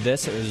since we did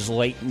this. It was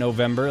late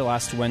November,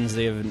 last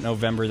Wednesday of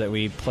November, that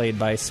we played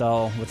Buy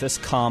Sell with this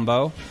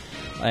combo.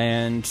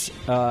 And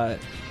I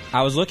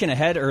was looking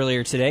ahead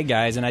earlier today,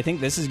 guys, and I think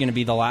this is going to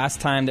be the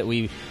last time that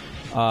we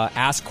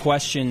ask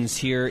questions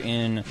here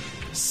in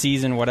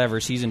season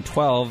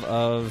 12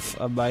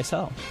 of Buy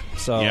Sell.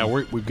 So yeah,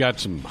 we've got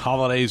some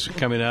holidays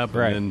coming up,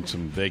 right, and then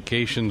some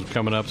vacations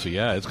coming up. So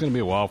yeah, it's going to be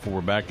a while before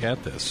we're back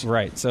at this.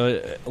 Right.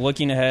 So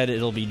looking ahead,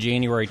 it'll be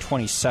January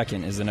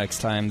 22nd is the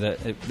next time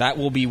that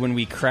will be when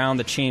we crown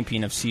the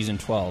champion of season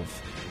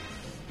 12.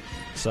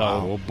 So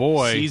oh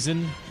boy,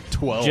 season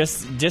 12.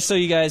 Just so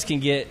you guys can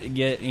get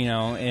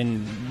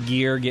in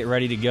gear, get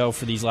ready to go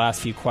for these last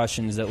few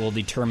questions that will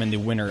determine the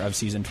winner of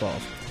season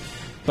 12.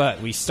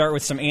 But we start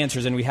with some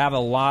answers, and we have a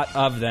lot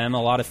of them,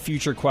 a lot of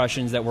future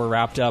questions that were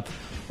wrapped up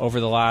over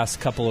the last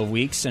couple of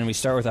weeks. And we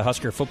start with a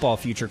Husker football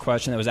future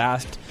question that was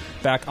asked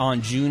back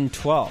on June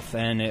 12th.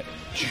 And it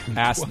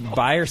asked,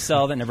 buy or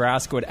sell that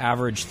Nebraska would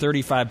average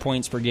 35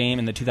 points per game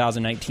in the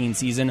 2019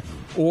 season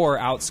or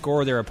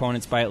outscore their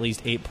opponents by at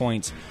least 8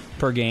 points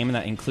per game, and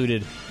that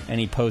included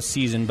any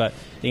postseason. But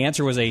the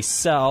answer was a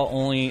sell.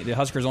 The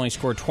Huskers only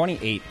scored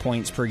 28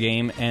 points per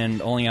game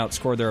and only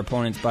outscored their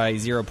opponents by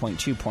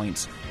 0.2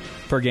 points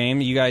per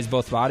game. You guys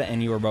both bought it,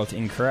 and you were both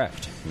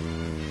incorrect.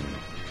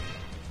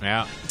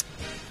 Yeah.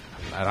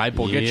 That hype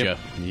will get you.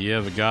 Yeah,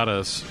 they got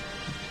us.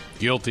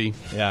 Guilty.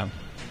 Yeah.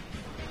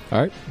 All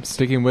right,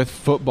 sticking with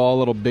football, a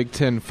little Big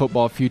Ten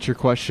football future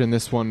question.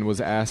 This one was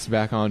asked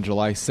back on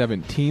July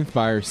 17th,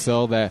 buy or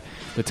sell that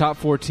the top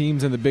 4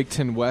 teams in the Big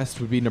Ten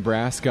West would be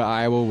Nebraska,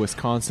 Iowa,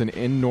 Wisconsin,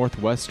 and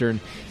Northwestern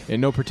in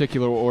no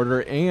particular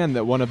order, and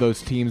that one of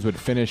those teams would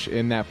finish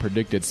in that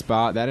predicted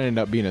spot. That ended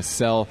up being a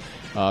sell.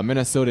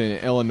 Minnesota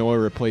and Illinois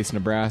replaced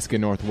Nebraska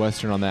and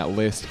Northwestern on that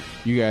list.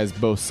 You guys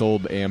both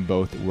sold and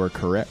both were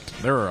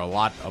correct. There are a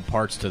lot of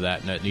parts to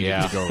that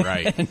needed to go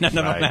right. None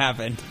of them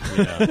happened.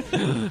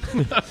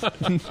 Yeah.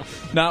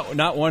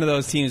 Not one of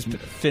those teams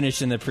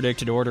finished in the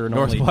predicted order, and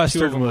only 2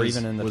 of them were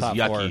even in the top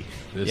 4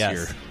 this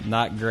year.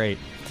 Not great.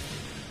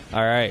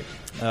 All right.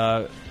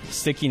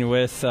 Sticking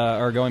with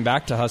or going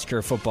back to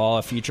Husker football,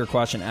 a future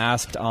question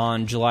asked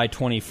on July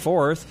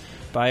 24th,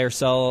 buy or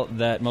sell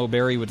that Mo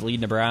Berry would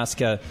lead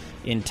Nebraska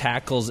in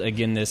tackles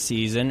again this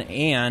season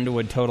and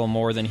would total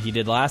more than he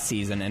did last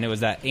season. And it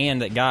was that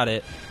and that got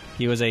it.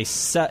 It was a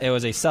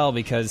sell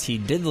because he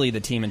did lead the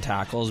team in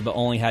tackles, but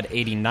only had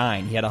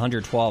 89. He had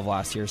 112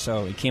 last year,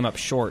 so he came up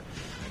short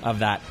of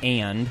that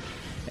and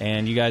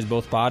you guys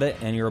both bought it,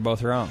 and you were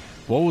both wrong.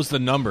 What was the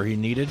number he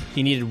needed?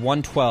 He needed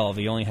 112.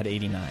 He only had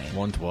 89.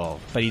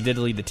 112. But he did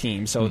lead the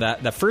team. So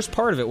that the first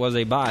part of it was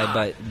a buy,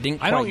 but didn't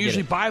quite I don't get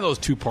usually it. buy those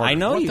 2 parts. I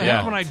know what you the don't.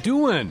 hell am I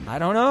doing? I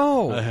don't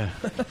know.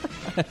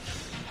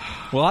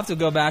 We'll have to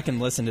go back and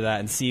listen to that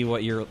and see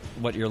what your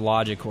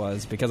logic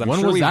was, because I'm when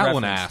sure was we that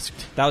one referenced.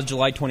 asked? That was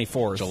July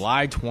 24th.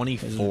 July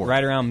 24th.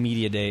 Right around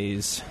media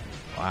days.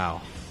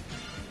 Wow.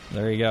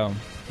 There you go.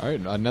 All right,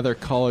 another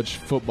college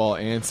football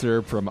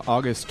answer from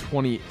August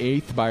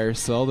 28th, buy or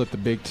sell that the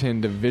Big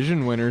Ten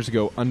division winners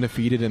go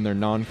undefeated in their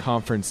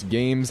non-conference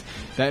games.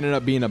 That ended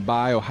up being a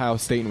buy. Ohio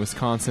State and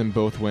Wisconsin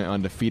both went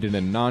undefeated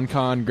in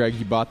non-con. Greg,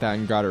 you bought that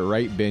and got it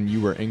right. Ben,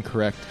 you were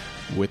incorrect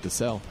with the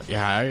sell.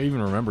 Yeah, I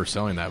even remember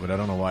selling that, but I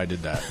don't know why I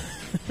did that.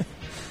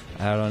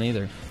 I don't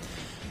either.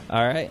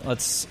 All right,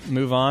 let's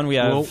move on. We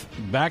have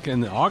back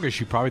in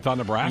August, you probably thought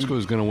Nebraska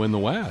was going to win the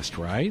West,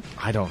 right?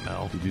 I don't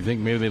know. Did you think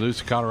maybe they lose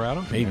to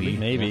Colorado? Maybe.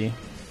 Yeah.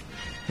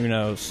 Who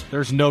knows?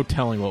 There's no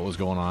telling what was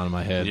going on in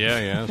my head.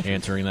 Yeah.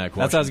 Answering that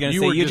question. That's what I was going to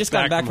say. You You just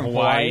got back from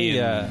Hawaii.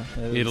 and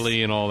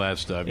Italy and all that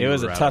stuff. It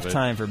was a tough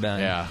time for Ben.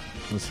 Yeah,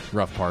 it was a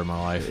rough part of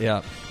my life.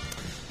 Yeah.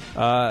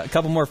 A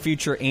couple more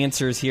future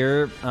answers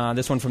here.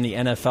 This one from the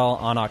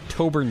NFL. On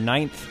October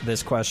 9th,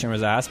 this question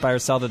was asked, buy or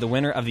sell that the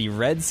winner of the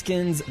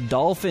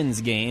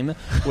Redskins-Dolphins game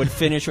would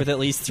finish with at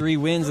least 3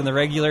 wins in the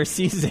regular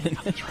season.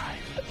 That's right.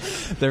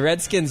 The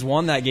Redskins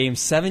won that game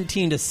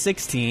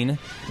 17-16. It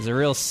was a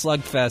real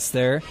slugfest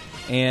there.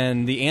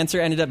 And the answer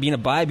ended up being a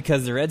bye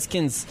because the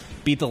Redskins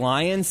beat the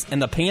Lions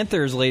and the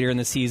Panthers later in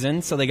the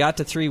season, so they got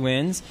to 3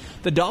 wins.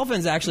 The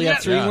Dolphins actually have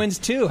 3 wins,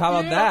 too. How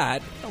about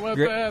that? How about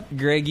that?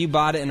 Greg, you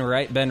bought it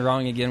and been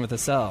wrong again with a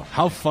sell.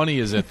 How funny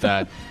is it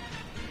that,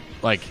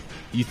 like,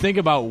 you think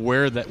about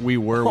where that we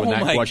were when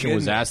that question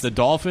was asked. The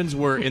Dolphins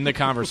were in the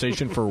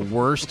conversation for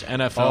worst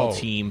NFL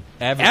team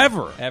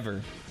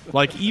ever.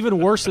 Like, even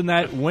worse than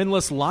that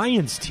winless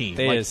Lions team.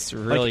 They just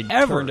really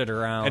turned it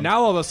around. And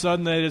now all of a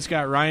sudden they just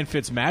got Ryan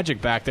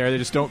Fitzmagic back there. They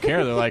just don't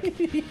care. They're like,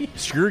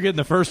 screw getting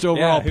the first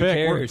overall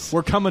pick.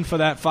 We're coming for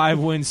that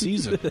 5-win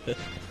season.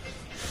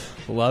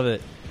 Love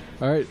it.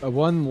 All right,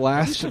 one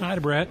last. Hi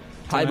to Brett.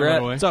 Hi,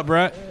 Brett. What's up,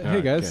 Brett?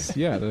 Hey, guys.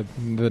 Okay. Yeah,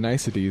 the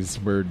niceties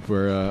were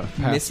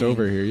passed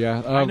over here.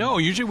 Yeah, I know.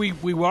 Usually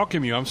we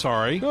welcome you. I'm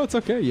sorry. No, it's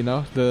okay. You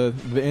know, the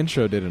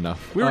intro did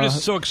enough. We were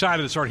just so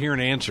excited to start hearing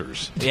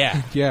answers.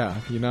 Yeah. Yeah,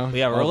 you know.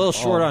 Yeah, we're a little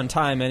short on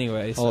time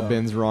anyway. So. All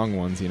Ben's wrong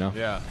ones, you know.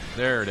 Yeah,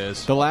 there it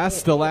is. The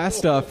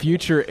last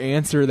future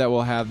answer that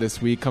we'll have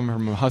this week coming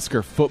from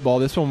Husker football.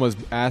 This one was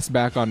asked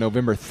back on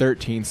November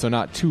 13th, so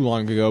not too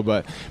long ago.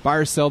 But buy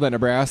or sell that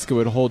Nebraska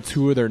would hold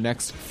 2 of their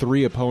next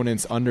 3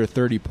 opponents under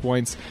 30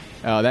 points.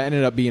 That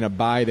ended up being a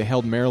bye. They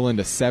held Maryland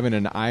to 7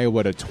 and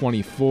Iowa to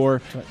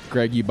 24.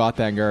 Greg, you bought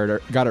that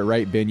and got it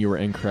right. Ben, you were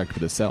incorrect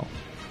with the sell.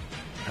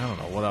 I don't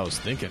know what I was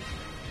thinking.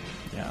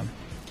 Yeah,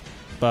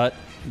 but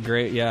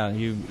great. Yeah,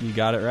 you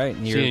got it right.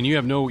 And see, and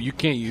you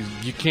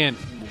can't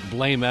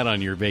blame that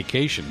on your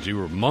vacations. You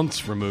were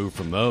months removed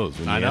from those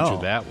when you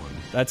answered that one.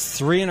 That's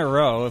 3 in a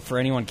row for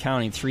anyone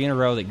counting. 3 in a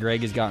row that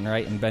Greg has gotten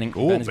right and Ben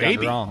has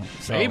gotten wrong.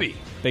 So,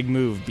 big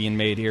move being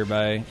made here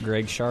by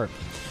Greg Sharp.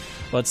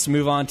 Let's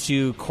move on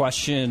to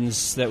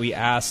questions that we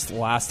asked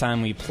last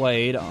time we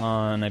played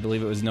on, I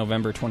believe it was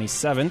November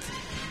 27th.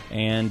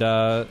 And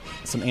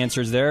some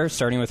answers there,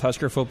 starting with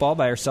Husker football.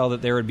 Buy or sell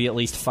that there would be at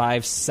least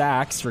 5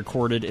 sacks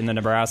recorded in the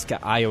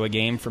Nebraska-Iowa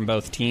game from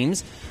both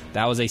teams.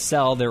 That was a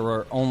sell. There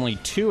were only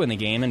 2 in the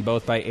game, and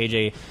both by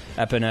A.J.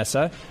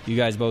 Epinesa. You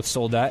guys both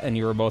sold that, and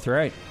you were both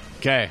right.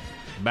 Okay,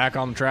 back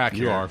on track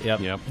here. You are.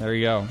 Yep. There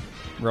you go.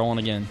 Rolling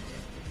again.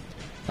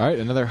 All right,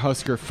 another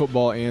Husker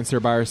football answer.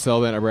 Buy or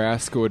sell that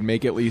Nebraska would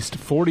make at least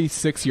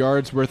 46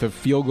 yards worth of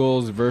field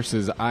goals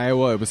versus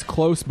Iowa. It was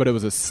close, but it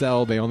was a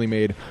sell. They only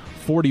made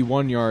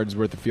 41 yards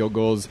worth of field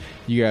goals.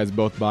 You guys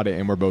both bought it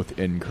and were both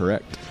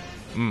incorrect.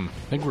 I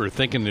think we were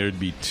thinking there'd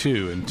be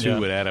 2, and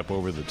 2 would add up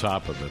over the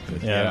top of it.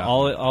 But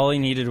all we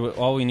needed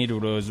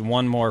was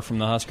 1 more from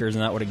the Huskers,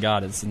 and that would have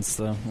got it since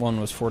the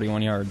one was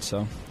 41 yards.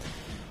 So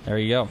there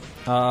you go.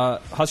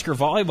 Husker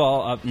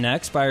volleyball up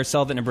next. Buy or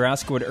sell that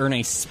Nebraska would earn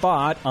a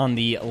spot on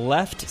the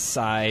left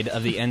side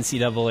of the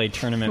NCAA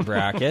tournament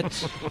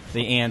bracket.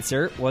 The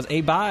answer was a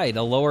buy.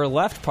 The lower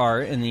left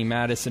part in the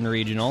Madison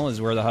Regional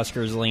is where the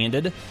Huskers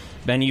landed.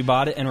 Ben, you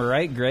bought it and were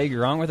right. Greg,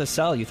 you're wrong with a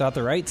sell. You thought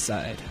the right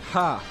side.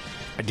 Ha!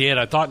 I did.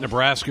 I thought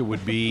Nebraska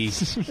would be...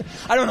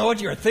 I don't know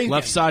what you were thinking.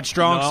 Left side,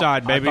 strong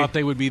side, baby. I thought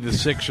they would be the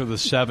 6 or the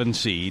 7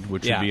 seed,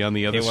 which would be on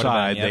the other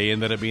side. They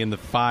ended up being the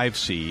 5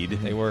 seed.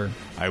 They were.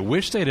 I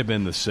wish they'd have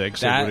been the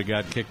 6. They would have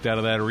got kicked out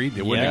of that region.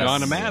 They wouldn't have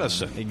gone to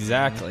Madison.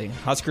 Exactly.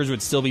 Huskers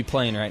would still be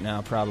playing right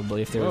now,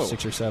 probably, if they were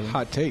 6 or 7.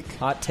 Hot take.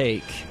 All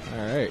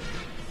right.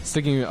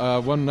 Sticking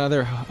one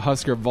other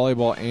Husker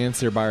volleyball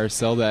answer, buy or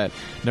sell that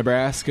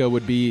Nebraska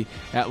would be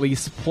at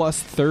least plus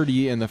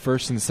 30 in the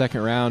first and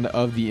second round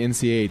of the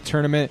NCAA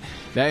tournament.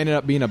 That ended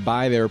up being a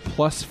buy. They were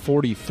plus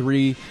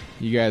 43.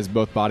 You guys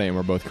both bought it and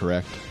were both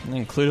correct. They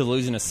included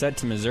losing a set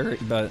to Missouri,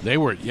 but they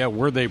were. Yeah,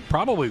 weren't they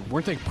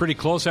pretty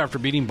close after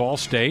beating Ball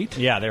State?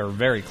 Yeah, they were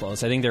very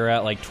close. I think they were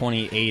at like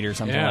 28 or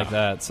something like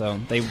that. So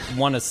they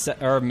won a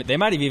set, or they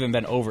might have even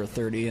been over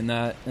 30 in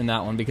that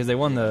one because they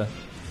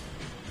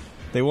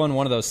won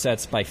one of those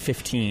sets by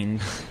 15.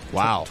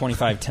 Wow.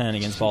 25-10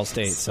 against Ball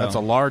State. So that's a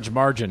large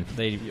margin.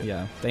 They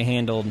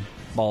handled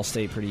Ball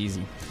State pretty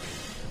easy.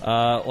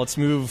 Let's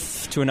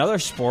move to another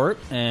sport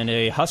and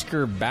a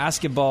Husker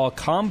basketball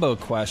combo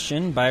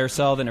question. Buy or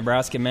sell that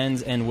Nebraska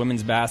men's and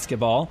women's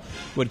basketball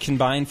would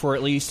combine for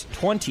at least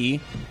 20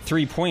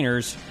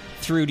 3-pointers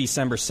through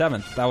December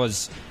 7th. That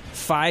was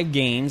 5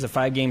 games, a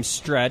 5-game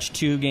stretch,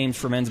 2 games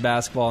for men's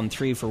basketball and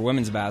 3 for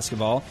women's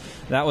basketball.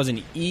 That was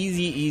an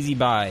easy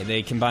buy.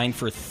 They combined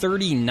for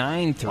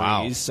 39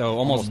 threes, so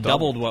almost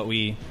doubled what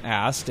we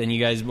asked, and you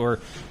guys were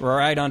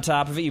right on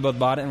top of it. You both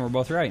bought it and were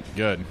both right.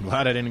 Good.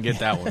 Glad I didn't get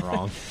that one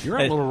wrong. You're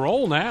on a little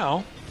roll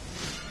now.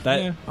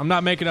 I'm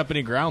not making up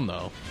any ground,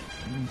 though.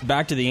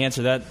 Back to the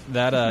answer,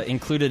 that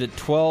included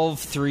 12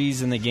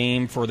 threes in the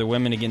game for the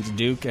women against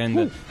Duke,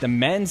 and the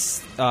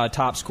men's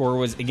top score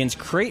was against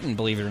Creighton,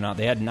 believe it or not.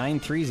 They had 9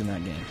 threes in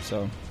that game.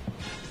 So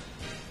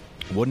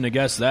wouldn't have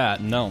guessed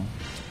that. No.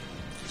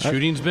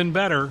 Shooting's been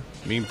better.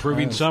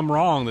 Proving some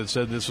wrong that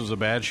said this was a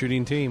bad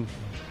shooting team.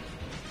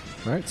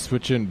 All right,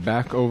 switching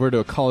back over to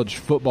a college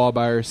football,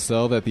 buy or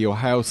sell that the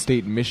Ohio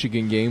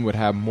State-Michigan game would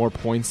have more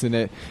points in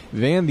it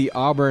than the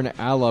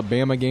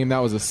Auburn-Alabama game. That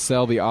was a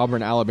sell. The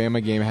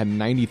Auburn-Alabama game had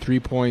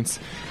 93 points.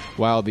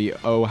 while the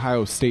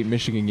Ohio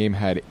State-Michigan game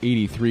had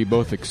 83,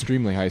 both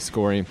extremely high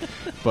scoring.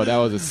 But that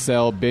was a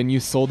sell. Ben, you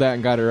sold that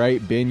and got it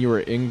right. Ben,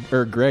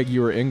 Greg,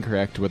 you were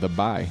incorrect with a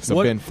buy.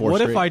 So Ben, four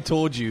What straight. if I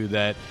told you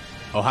that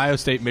Ohio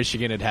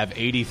State-Michigan would have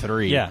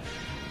 83? Yeah,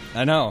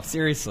 I know.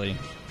 Seriously,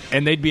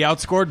 And they'd be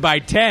outscored by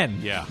 10.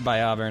 Yeah.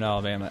 by Auburn,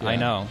 Alabama. Yeah. I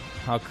know.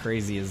 How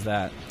crazy is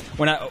that?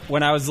 When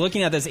I was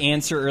looking at this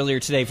answer earlier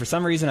today, for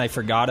some reason I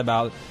forgot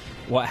about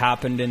what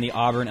happened in the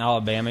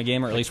Auburn-Alabama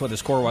game, or at least what the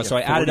score was. So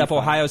I added up 45.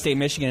 Ohio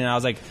State-Michigan, and I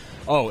was like,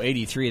 oh,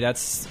 83,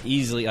 that's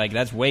easily,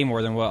 that's way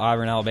more than what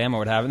Auburn-Alabama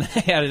would have. And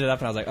then I added it up,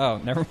 and I was like,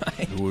 oh, never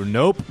mind. Ooh,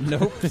 nope.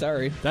 Nope,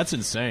 sorry. That's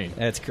insane.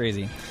 That's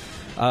crazy.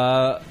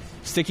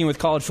 Sticking with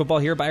college football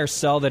here, buy or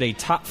sell that a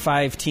top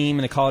 5 team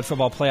in the college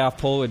football playoff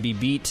poll would be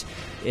beat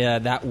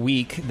that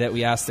week that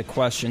we asked the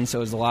question. So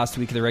it was the last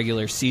week of the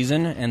regular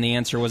season, and the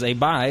answer was a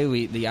buy.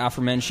 The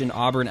aforementioned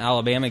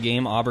Auburn-Alabama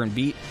game, Auburn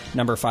beat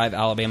number 5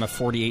 Alabama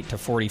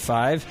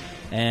 48-45.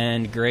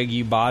 And Greg,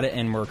 you bought it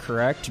and were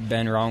correct.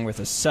 Ben, wrong with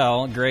a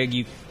sell. Greg,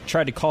 you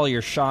tried to call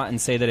your shot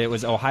and say that it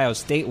was Ohio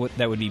State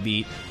that would be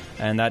beat,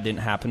 and that didn't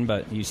happen,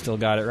 but you still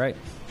got it right.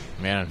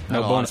 Man, I No had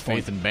a lot bonus of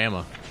faith in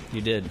Bama. You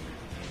did.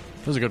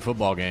 It was a good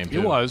football game, too.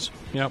 It was.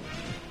 Yep.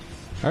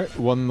 All right,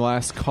 one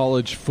last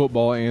college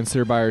football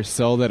answer, buy or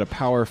sell that a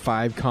Power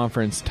 5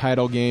 conference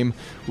title game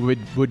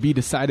would be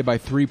decided by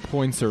 3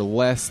 points or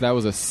less. That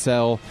was a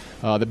sell.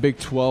 The Big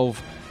 12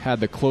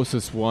 had the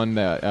closest one.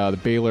 That the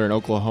Baylor and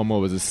Oklahoma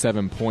was a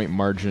 7-point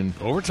margin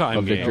Overtime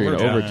of victory game.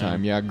 in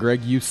overtime. Yeah,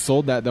 Greg, you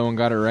sold that though and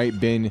got it right.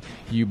 Ben,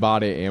 you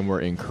bought it and were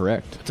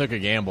incorrect. I took a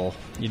gamble.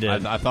 You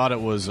did. I thought it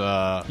was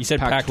You said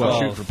Pac-12. Pac-12.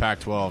 shoot for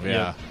Pac-12,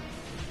 yeah.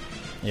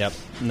 Yep.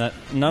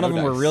 None of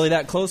them were dice. really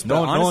that close, but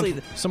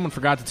honestly, someone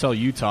forgot to tell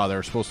Utah they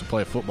were supposed to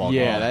play a football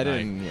Yeah, game that tonight.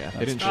 didn't. Yeah,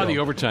 they didn't Oh, show. the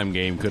overtime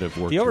game could have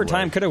worked. the your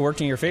overtime way. could have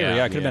worked in your favor. Yeah,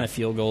 Yeah, it could have been yeah. a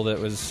field goal that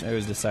it was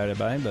decided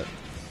by, but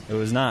it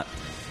was not.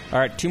 All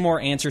right, 2 more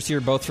answers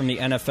here, both from the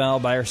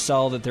NFL. Buy or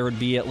sell that there would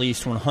be at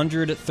least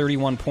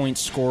 131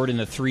 points scored in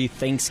the 3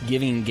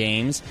 Thanksgiving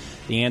games.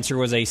 The answer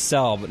was a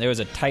sell, but there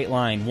was a tight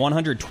line,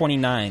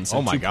 129, so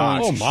Oh my 2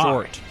 gosh. points Oh my.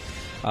 short.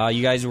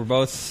 You guys were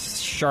both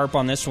sharp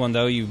on this one,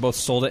 though. You both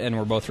sold it and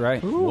were both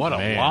right. What a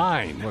Man,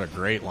 line. What a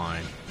great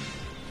line.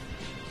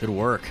 Good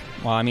work.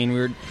 Well, I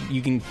mean,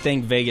 you can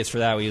thank Vegas for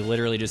that. We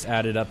literally just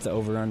added up the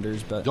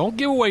over-unders, but Don't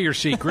give away your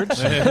secrets.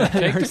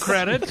 Take the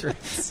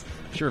credit.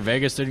 Sure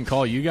Vegas didn't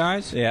call you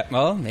guys? yeah,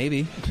 well,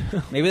 maybe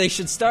they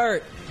should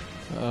start.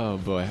 Oh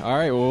boy! All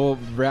right, we'll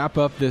wrap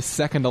up this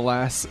second to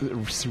last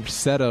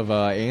set of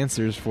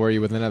answers for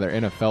you with another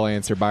NFL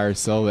answer, buy or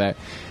sell that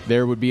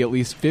there would be at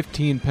least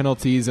 15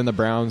 penalties in the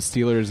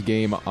Browns-Steelers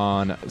game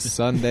on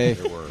Sunday.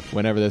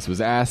 Whenever this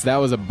was asked, that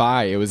was a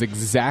buy. It was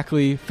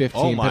exactly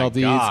 15 Oh my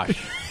penalties.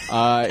 gosh.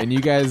 And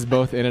you guys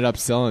both ended up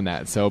selling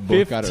that, so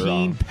both got it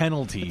wrong. 15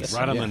 penalties.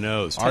 Right on the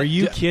nose. Are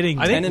you kidding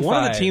me? I 10 think and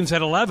one of 5. the teams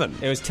had 11.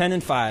 It was 10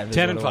 and 5. is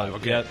 10 what and it 5,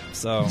 was. okay. Yep.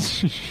 So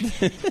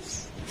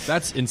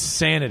That's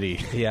insanity.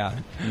 yeah,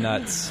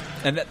 nuts.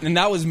 And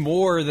that was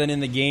more than in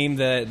the game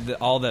that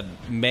all the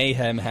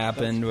mayhem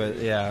happened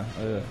with. Yeah.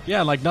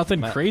 Yeah, like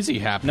nothing crazy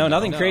happened. No,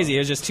 nothing crazy. It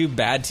was just 2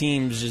 bad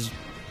teams just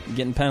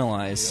getting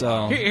penalized.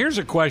 So Here's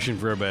a question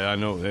for everybody. I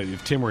know that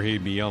if Tim were here,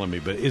 he'd be yelling at me,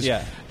 but is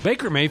Yeah.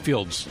 Baker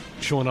Mayfield's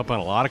showing up on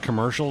a lot of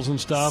commercials and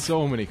stuff?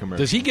 So many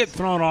commercials. Does he get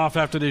thrown off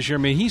after this year?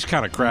 I mean, he's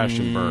kind of crashed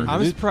and burned.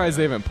 I'm surprised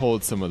they haven't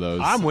pulled some of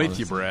those. I'm with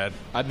you, honestly.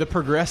 Brad. The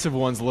progressive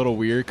one's a little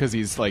weird because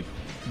he's like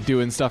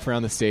doing stuff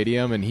around the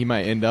stadium, and he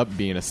might end up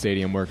being a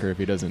stadium worker if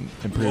he doesn't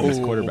improve his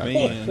quarterback.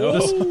 man.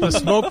 The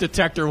smoke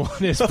detector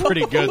one is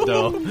pretty good,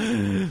 though.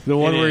 The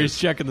one It where is. he's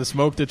checking the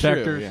smoke True,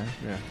 detector. yeah,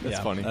 that's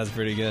Yeah, funny. That's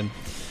pretty good.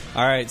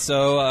 All right,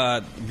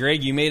 so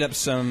Greg, you made up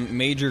some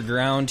major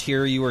ground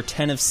here. You were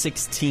 10 of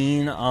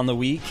 16 on the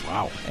week.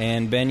 Wow.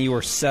 And Ben, you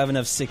were 7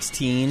 of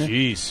 16.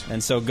 Jeez.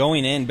 And so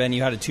going in, Ben,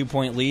 you had a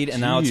 2-point lead,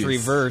 and now it's Jeez.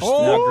 reversed.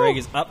 Oh! Now Greg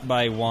is up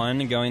by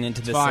 1 going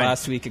into this fine.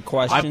 last week of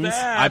questions.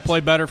 I play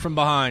better from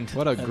behind.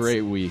 What a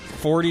great week.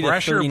 40 to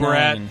Pressure,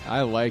 39.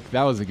 Brett.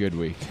 That was a good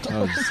week.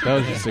 That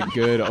was just a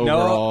good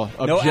overall.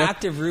 No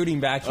active rooting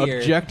back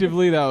here.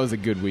 Objectively, that was a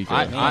good week.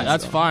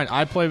 That's fine.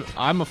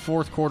 I'm a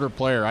fourth quarter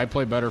player. I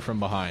play better from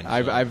behind.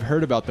 I've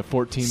heard about the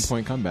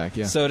 14-point comeback.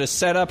 Yeah. So to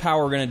set up how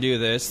we're going to do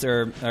this,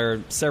 there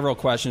are several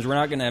questions. We're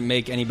not going to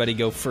make anybody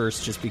go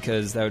first just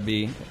because that would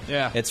be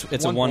it's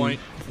a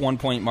 1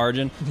 point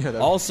margin. Yeah,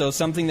 Also,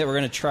 something that we're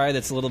going to try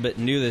that's a little bit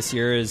new this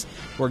year is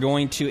we're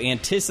going to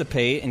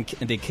anticipate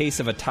in the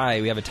case of a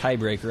tie. We have a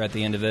tiebreaker at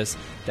the end of this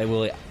that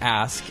we'll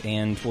ask,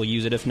 and we'll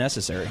use it if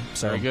necessary.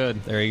 So Very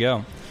good. There you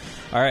go.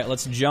 All right,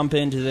 let's jump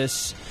into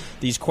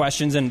these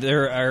questions, and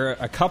there are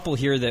a couple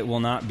here that will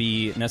not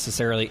be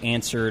necessarily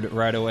answered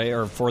right away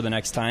or for the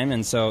next time,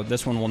 and so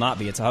this one will not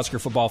be. It's a Husker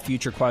football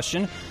future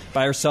question.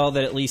 Buy or sell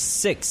that at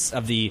least 6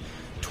 of the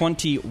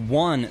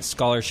 21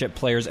 scholarship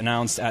players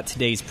announced at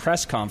today's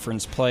press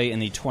conference play in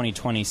the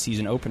 2020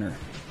 season opener.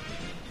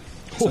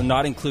 So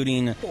not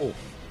including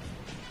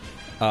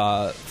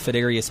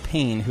Fedarius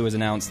Payne, who was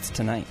announced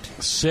tonight.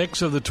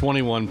 6 of the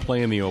 21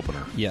 play in the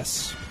opener.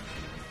 Yes.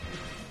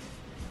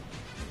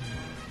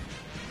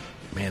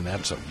 Man,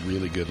 that's a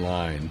really good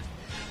line.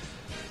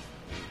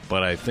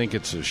 But I think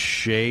it's a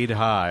shade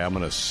high. I'm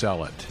going to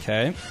sell it.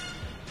 Okay.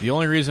 The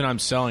only reason I'm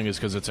selling is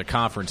because it's a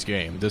conference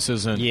game. This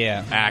isn't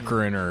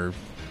Akron or,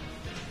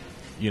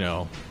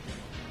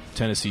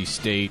 Tennessee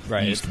State,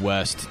 right. East,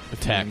 West,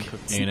 Tech,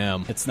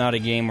 A&M. It's not a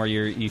game where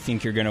you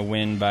think you're going to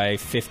win by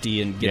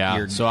 50 and get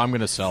your so I'm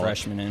going to sell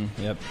freshman in.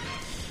 Yep.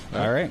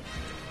 All right.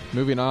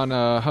 Moving on,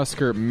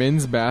 Husker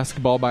men's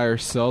basketball, buy or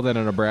sell that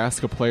a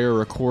Nebraska player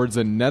records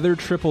another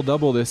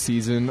triple-double this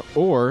season,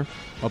 or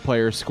a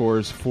player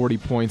scores 40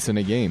 points in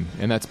a game,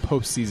 and that's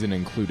postseason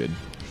included.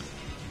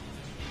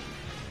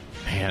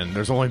 Man,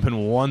 there's only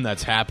been one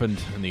that's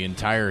happened in the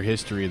entire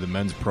history of the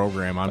men's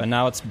program. But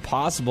now it's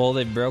possible.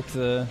 They broke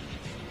the...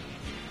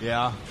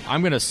 Yeah,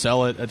 I'm going to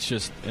sell it. It's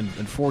just, in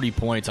 40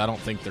 points, I don't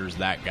think there's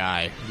that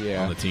guy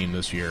on the team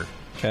this year.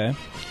 Okay.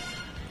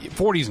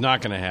 40's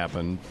not going to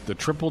happen. The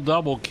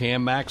triple-double,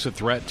 Cam Mack's a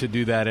threat to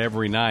do that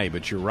every night,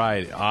 but you're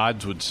right.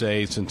 Odds would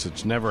say, since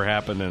it's never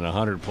happened in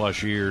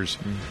 100-plus years,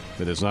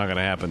 that it's not going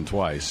to happen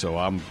twice. So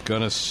I'm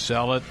going to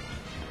sell it.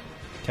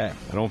 Okay.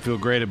 I don't feel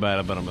great about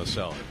it, but I'm going to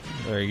sell it.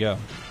 There you go.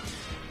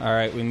 All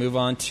right, we move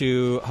on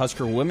to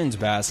Husker women's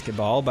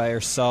basketball. Buy or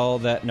sell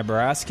that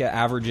Nebraska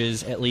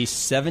averages at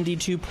least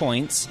 72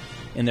 points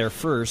in their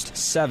first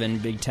 7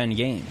 Big Ten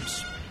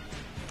games.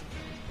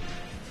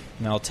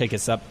 And I'll take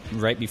us up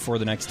right before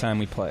the next time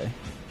we play.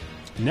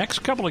 Next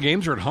couple of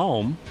games are at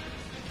home.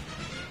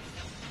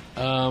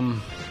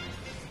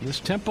 This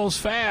tempo's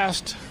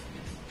fast.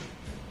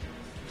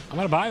 I'm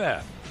going to buy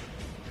that.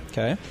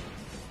 Okay.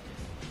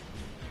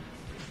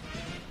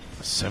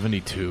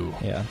 72.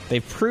 Yeah,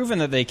 they've proven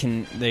that they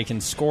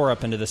can score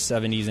up into the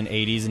 70s and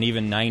 80s and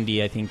even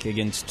 90. I think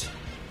against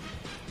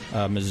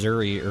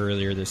Missouri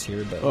earlier this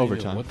year, but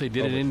overtime. What they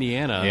did in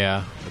Indiana,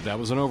 yeah, but that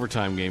was an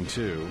overtime game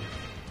too.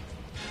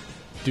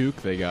 Duke,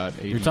 they got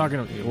 80.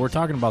 We're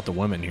talking about the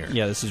women here.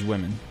 Yeah, this is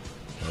women.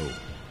 Oh.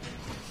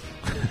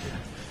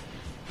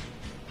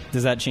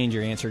 Does that change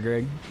your answer,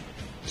 Greg?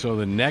 So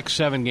the next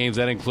 7 games,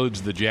 that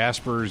includes the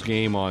Jaspers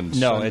game on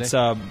No, Sunday? it's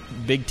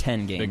Big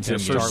Ten games. Big Ten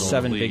There's games.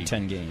 7 League. Big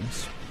Ten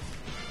games.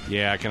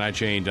 Yeah, can I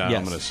change? Yes.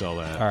 I'm going to sell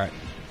that. All right.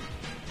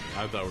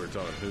 I thought we were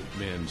talking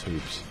men's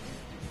hoops.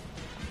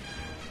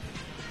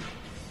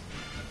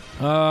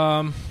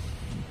 Man,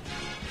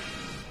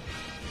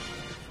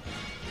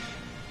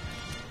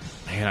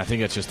 I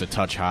think it's just a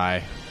touch high.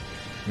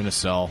 I'm going to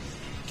sell.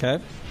 Okay.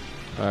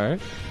 All right.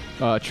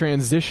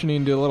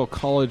 Transitioning to a little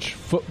college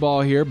football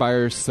here, buy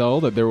or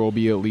sell that there will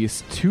be at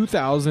least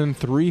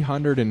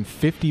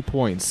 2,350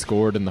 points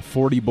scored in the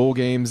 40 bowl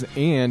games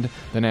and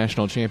the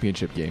national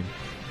championship game.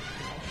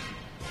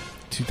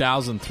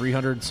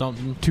 2,300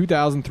 something?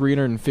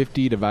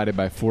 2,350 divided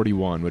by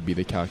 41 would be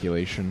the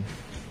calculation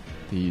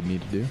that you'd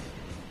need to do.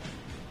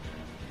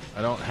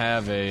 I don't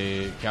have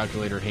a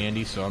calculator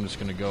handy, so I'm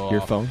just going to go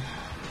Your off phone?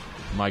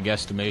 my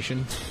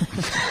guesstimation.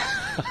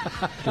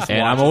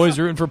 And I'm always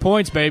rooting for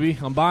points, baby.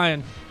 I'm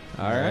buying.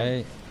 All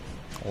right.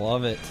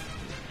 Love it.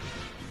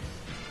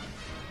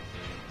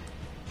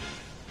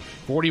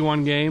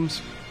 41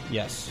 games,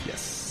 Yes.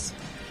 Yes.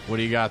 What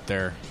do you got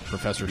there,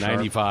 Professor Sharp?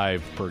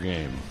 95 per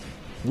game.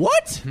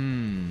 What?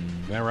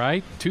 Is that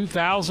right?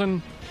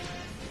 2,000?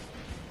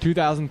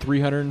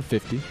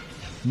 2,350.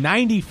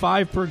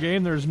 95 per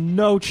game? There's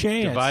no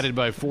chance. Divided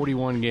by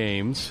 41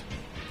 games.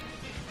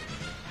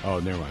 Oh,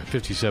 never mind.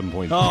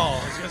 57.3. Oh,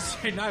 I was going to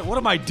say, what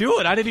am I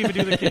doing? I didn't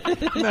even do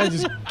the... I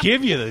just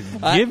give you the...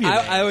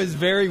 I was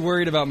very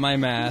worried about my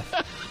math.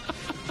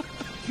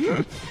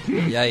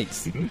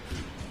 Yikes.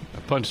 I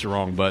punched the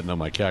wrong button on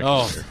my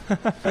calculator.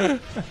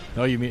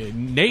 Oh, you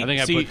mean Nate? I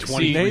think I put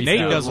 23 Nate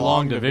down. does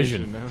long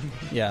division.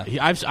 Yeah.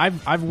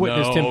 I've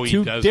witnessed No, him he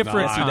two does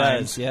different not. He times.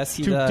 does. Yes,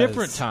 he two does.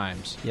 different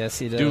times. Yes,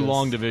 he does. Do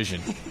long division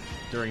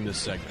during this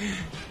segment.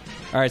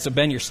 All right, so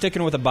Ben, you're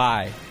sticking with a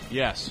buy.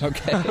 Yes.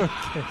 Okay.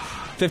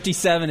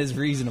 57 is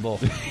reasonable.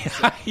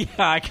 Yeah,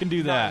 I can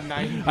do that.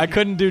 I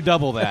couldn't do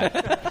double that.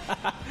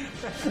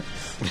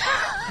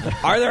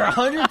 Are there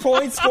 100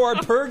 points scored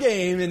per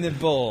game in the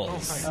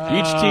Bulls?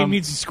 Each team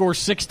needs to score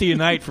 60 a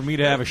night for me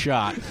to have a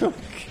shot.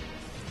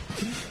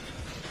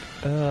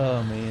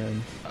 Oh,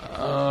 man.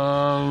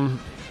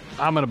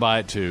 I'm going to buy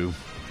it too.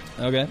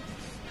 Okay.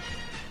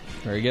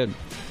 Very good.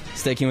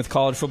 Sticking with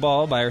college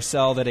football, buy or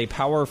sell that a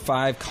Power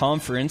 5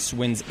 conference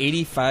wins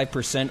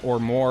 85% or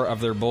more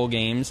of their bowl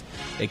games,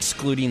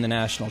 excluding the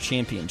national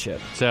championship.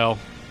 Sell.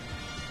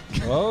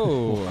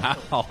 Whoa.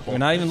 Wow. We're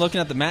not even looking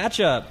at the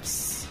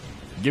matchups.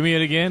 Give me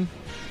it again.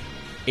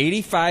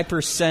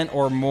 85%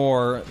 or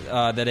more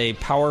that a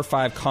Power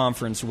 5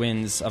 conference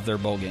wins of their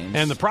bowl games.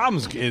 And the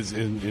problem is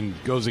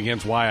goes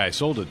against why I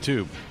sold it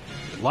too.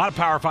 A lot of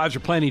Power 5s are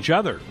playing each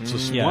other. So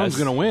Yes. one's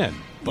going to win,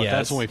 but Yes.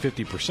 that's only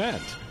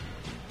 50%.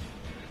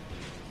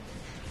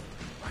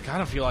 I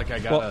kind of feel like I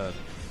got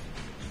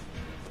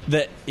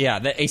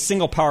a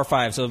single Power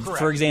 5. So, Correct.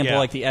 for example, Yeah.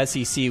 like the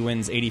SEC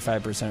wins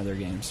 85% of their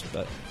games,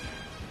 but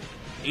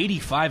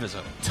 85 is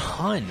a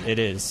ton. it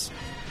is.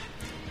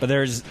 But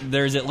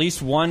there's at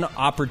least one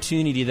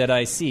opportunity that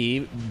I see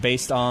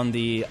based on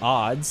the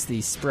odds,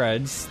 the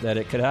spreads, that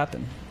it could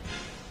happen.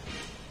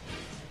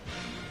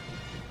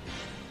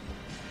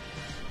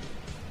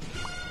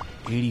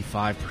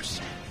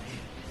 %85%.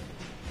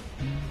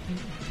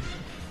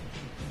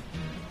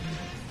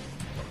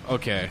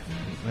 Okay,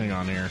 hang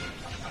on here.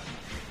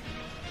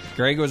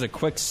 Greg was a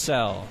quick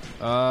sell.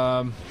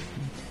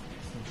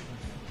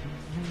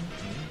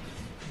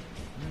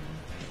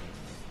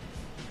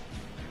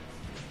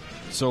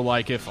 So,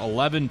 like, if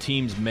 11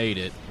 teams made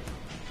it,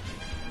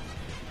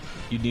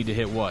 you'd need to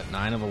hit what?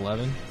 9 of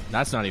 11?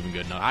 That's not even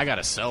good enough. I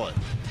gotta sell it.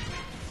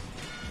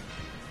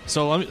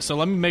 So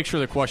let me make sure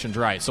the question's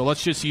right. So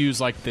let's just use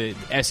like the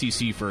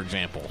SEC for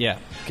example. Yeah.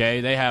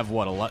 Okay, they have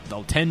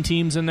what 10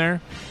 teams in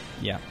there.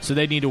 Yeah. So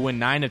they need to win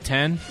 9 of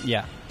 10.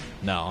 Yeah.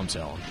 No, I'm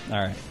selling. All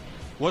right.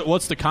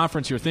 What's the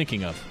conference you're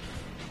thinking of?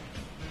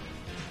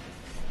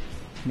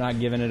 Not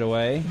giving it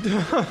away.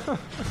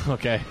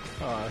 Okay.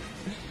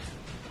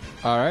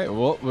 All right,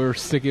 well, we're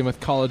sticking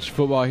with college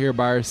football here.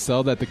 Buy or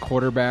sell that the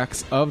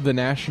quarterbacks of the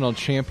national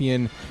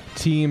champion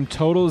team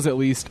totals at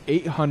least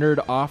 800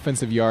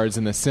 offensive yards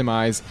in the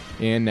semis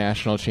and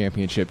national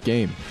championship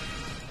game.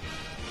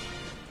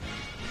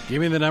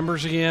 Give me the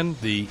numbers again.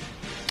 The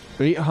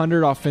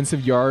 800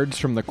 offensive yards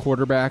from the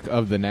quarterback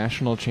of the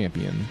national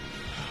champion.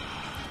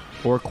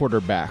 Or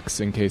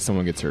quarterbacks, in case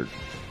someone gets hurt.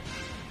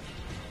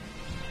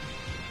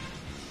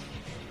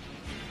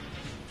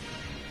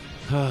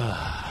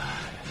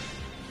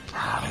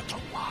 That's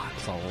a lot.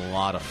 It's a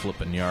lot of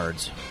flipping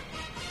yards.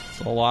 It's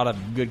a lot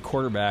of good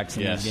quarterbacks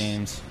in Yes. these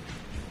games.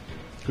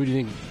 who do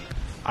you think?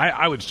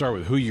 I would start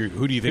with who do you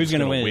think Who's is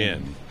going gonna to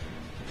win? win?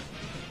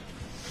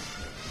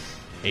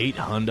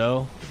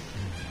 800.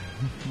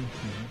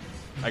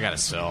 I gotta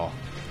sell.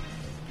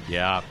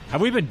 Yeah,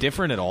 Have we been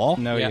different at all?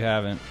 No, Yeah. you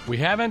haven't. we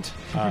haven't.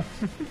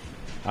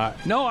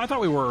 No, I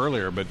thought we were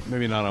earlier, but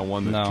maybe not on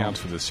one that No. counts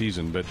for the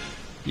season. But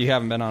You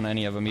haven't been on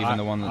any of them, even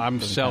the one that I'm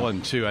doesn't selling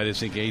count. too. I just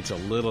think 8's a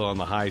little on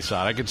the high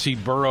side. I could see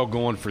Burrow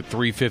going for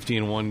 350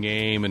 in one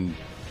game and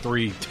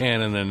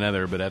 310 in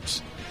another, but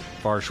that's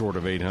far short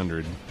of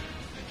 800.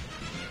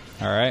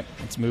 All right,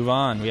 let's move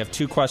on. We have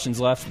 2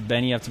 questions left.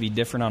 Ben, you have to be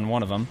different on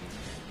one of them.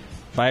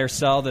 Buy or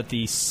sell that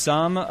the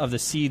sum of the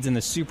seeds in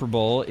the Super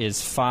Bowl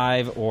is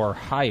 5 or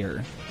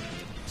higher.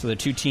 So the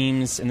 2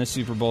 teams in the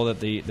Super Bowl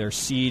that their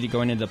seed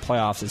going into the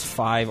playoffs is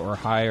 5 or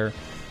higher.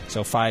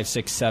 So 5,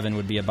 6, 7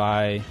 would be a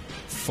buy.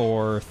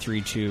 4,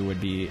 3, 2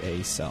 would be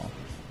a sell.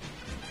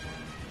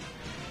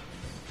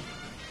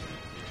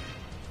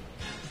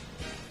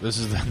 This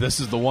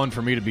is the one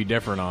for me to be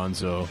different on.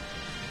 So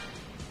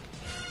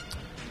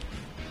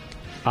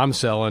I'm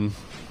selling.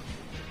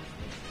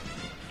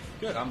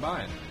 good. I'm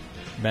buying.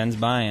 Ben's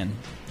buying.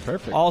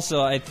 Perfect.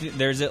 Also,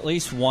 there's at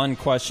least one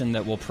question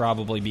that will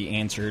probably be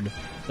answered.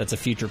 That's a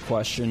future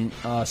question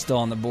still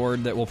on the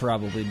board that will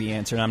probably be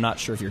answered. I'm not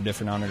sure if you're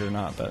different on it or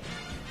not, but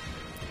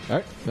All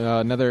right,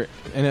 another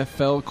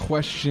NFL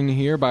question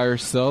here. Buy or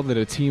sell that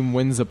a team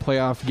wins a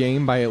playoff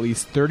game by at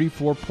least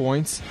 34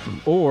 points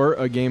or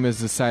a game is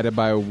decided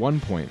by 1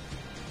 point.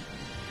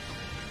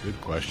 Good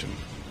question.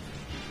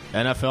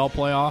 NFL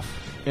playoff.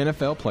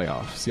 NFL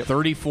playoffs. Yep.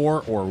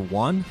 34 or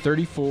 1.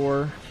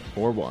 34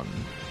 or 1.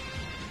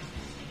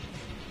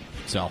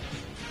 Sell.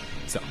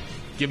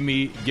 Give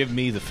me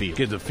the field.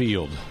 Get the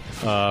field.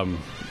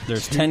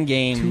 there's 10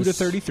 games. 2 to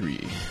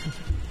 33.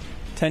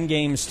 10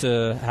 games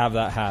to have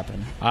that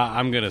happen.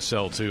 I'm going to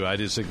sell too. I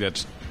just think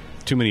that's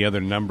too many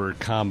other numbered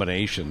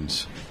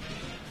combinations.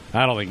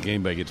 I don't think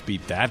anybody gets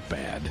beat that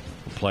bad.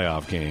 A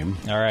playoff game.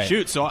 All right.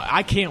 Shoot, so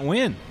I can't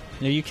win.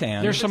 No, you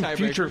can. There's some tiebreaker.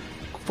 future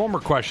former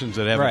questions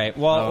that haven't. Right.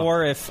 Well,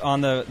 or if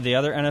on the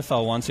other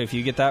NFL one, so if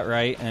you get that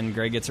right and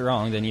Greg gets it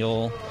wrong, then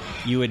you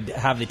would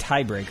have the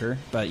tiebreaker.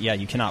 But yeah,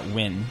 you cannot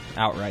win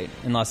outright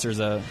unless there's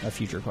a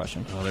future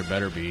question. Oh, there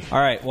better be. All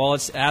right. Well,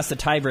 let's ask the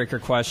tiebreaker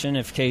question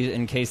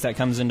in case that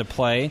comes into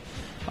play.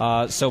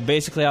 So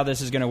basically, how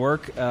this is going to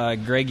work,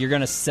 Greg, you're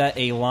going to set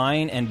a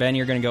line, and Ben,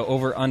 you're going to go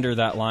over under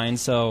that line.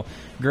 So,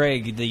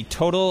 Greg, the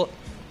total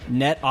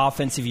net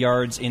offensive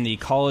yards in the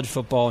college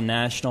football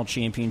national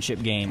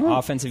championship game.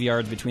 Offensive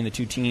yards between the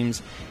 2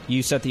 teams.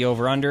 You set the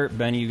over-under.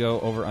 Ben, you go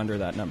over-under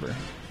that number.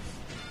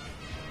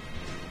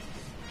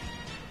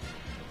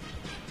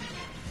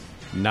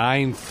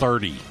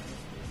 930.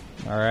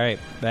 All right.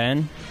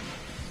 Ben?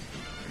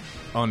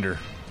 Under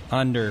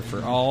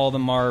For all the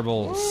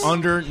marbles.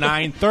 under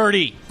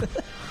 930.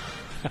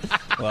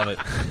 Love it.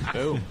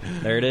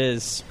 There it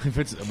is.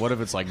 What if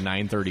it's like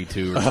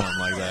 932 or something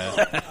like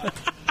that?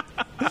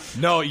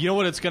 No, you know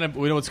what it's gonna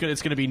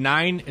be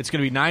 9. It's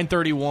gonna be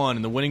 931,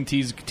 and the winning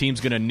team's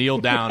gonna kneel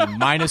down and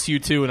minus you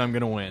 2, and I'm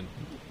gonna win.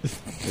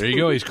 There you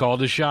go. He's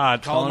called a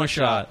shot. Calling a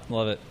shot.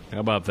 Love it. How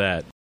about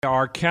that?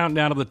 Our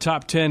countdown of the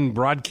top 10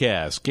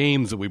 broadcast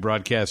games that we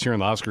broadcast here on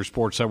the Oscar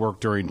Sports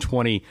Network during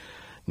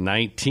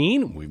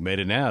 2019. We've made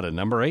it now to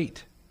number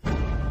 8.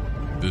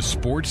 The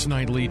Sports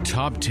Nightly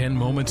Top 10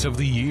 Moments of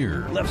the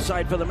Year. Left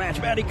side for the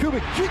match, Maddie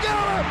Kubik. She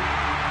got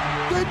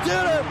him! They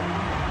did it!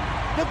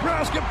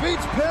 Nebraska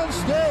beats Penn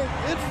State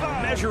in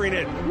 5. measuring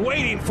it,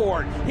 waiting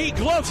for it. He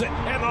gloves it,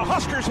 and the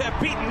Huskers have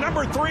beaten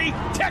number 3,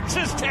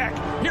 Texas Tech,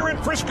 here in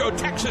Frisco,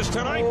 Texas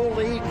tonight.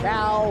 Holy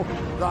cow,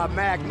 the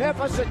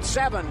Magnificent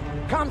Seven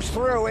comes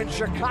through in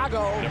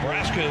Chicago.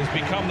 Nebraska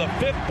has become the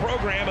 5th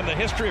program in the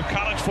history of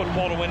college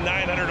football to win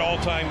 900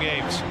 all-time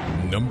games.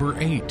 Number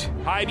 8.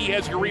 Heidi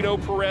has Garrido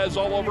Perez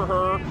all over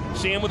her.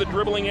 Sam with a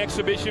dribbling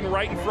exhibition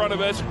right in front of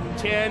us.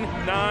 10,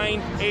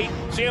 9, 8.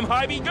 Sam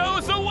Hybe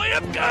goes. The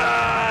layup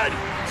good!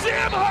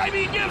 Sam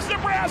Hybe gives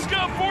Nebraska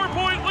a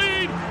 4-point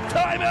lead.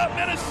 Timeout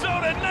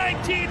Minnesota,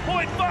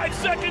 19.5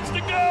 seconds to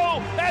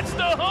go. That's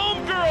the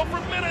home girl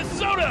from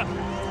Minnesota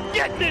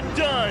getting it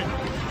done.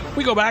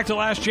 We go back to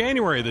last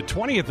January, the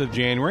 20th of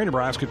January,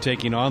 Nebraska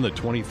taking on the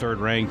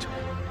 23rd-ranked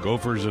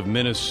Gophers of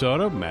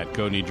Minnesota. Matt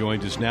Coatney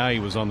joins us now. He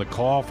was on the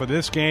call for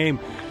this game.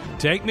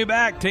 Take me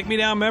back. Take me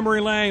down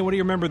memory lane. What do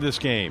you remember this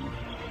game?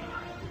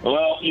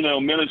 Well,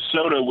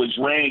 Minnesota was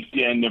ranked,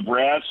 and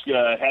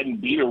Nebraska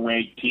hadn't beat a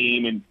ranked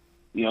team. And,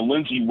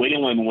 Lindsey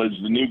Whalen was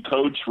the new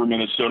coach for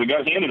Minnesota.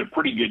 Got handed a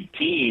pretty good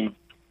team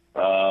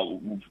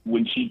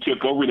when she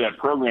took over that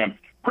program.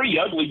 Pretty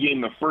ugly game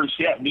in the first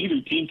half.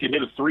 Neither team could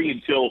hit a three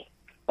until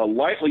a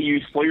lightly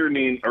used player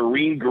named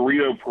Irene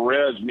Garrido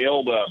Perez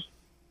nailed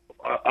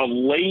a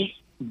late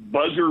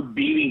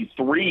buzzer-beating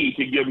three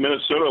to give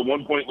Minnesota a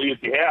 1-point lead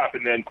at the half.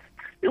 And then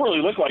it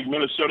really looked like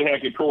Minnesota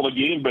had control of the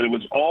game, but it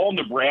was all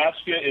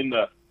Nebraska in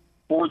the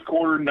fourth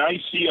quarter.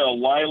 Nysia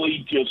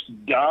Liley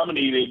just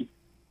dominated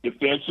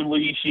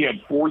defensively. She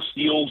had 4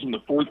 steals in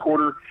the fourth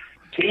quarter.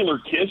 Taylor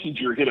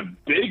Kissinger hit a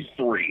big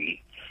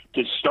three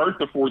to start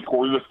the fourth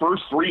quarter. The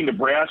first 3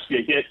 Nebraska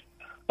hit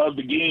of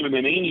the game, and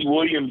then Amy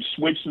Williams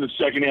switched in the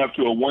second half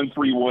to a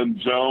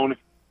 1-3-1 zone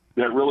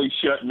that really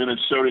shut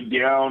Minnesota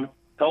down,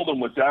 held them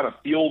without a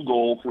field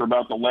goal for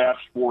about the last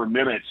 4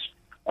 minutes.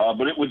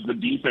 But it was the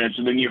defense.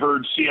 And then you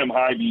heard Sam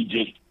Hybe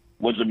just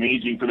was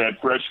amazing for that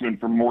freshman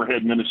from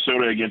Moorhead,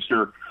 Minnesota, against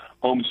her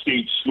home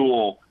state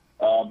school.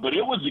 But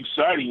it was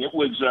exciting.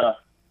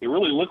 It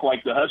really looked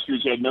like the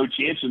Huskers had no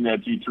chance in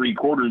that through 3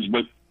 quarters.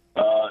 But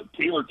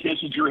Taylor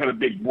Kissinger had a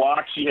big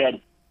block. She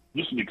had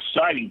just an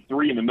exciting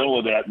three in the middle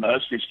of that, and the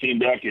Huskers came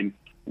back and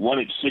won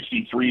at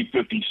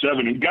 63-57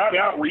 and got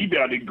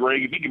out-rebounded,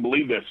 Greg, if you can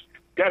believe this.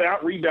 Got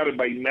out-rebounded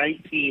by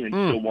 19 and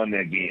still won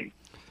that game.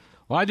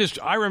 Well,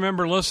 I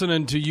remember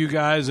listening to you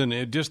guys,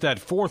 and just that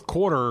fourth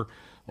quarter,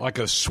 like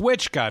a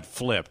switch got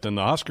flipped, and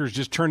the Huskers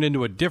just turned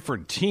into a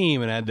different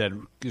team and had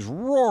this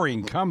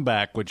roaring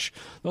comeback, which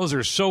those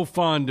are so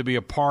fun to be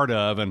a part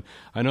of. And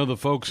I know the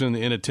folks in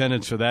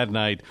attendance for that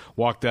night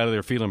walked out of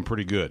there feeling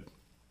pretty good.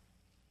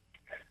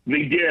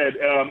 They did.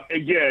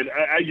 Again,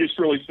 I just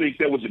really think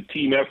that was a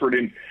team effort.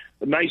 And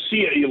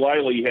Nysia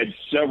Liley had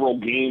several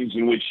games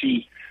in which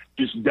she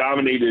just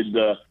dominated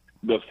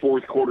the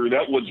fourth quarter.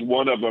 That was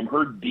one of them.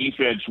 Her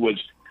defense was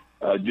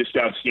just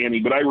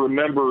outstanding. But I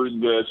remember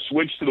the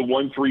switch to the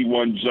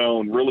 1-3-1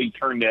 zone really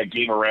turned that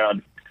game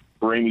around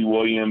for Amy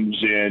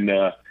Williams. And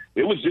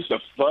it was just a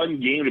fun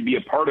game to be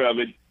a part of.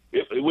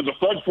 It was a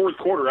fun fourth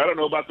quarter. I don't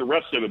know about the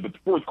rest of it, but the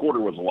fourth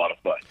quarter was a lot of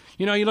fun.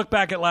 You look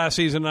back at last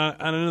season,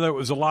 I know there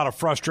was a lot of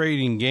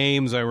frustrating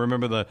games. I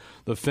remember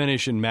the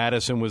finish in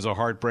Madison was a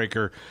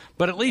heartbreaker.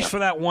 But at least for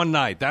that one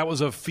night, that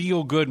was a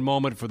feel-good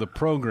moment for the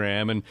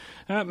program. And,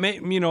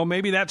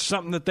 maybe that's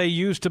something that they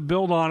use to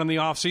build on in the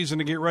offseason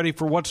to get ready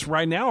for what's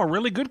right now a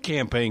really good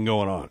campaign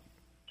going on.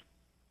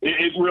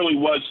 It really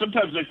was.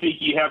 Sometimes I think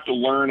you have to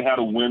learn how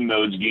to win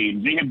those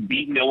games. They had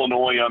beaten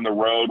Illinois on the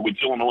road,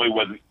 which Illinois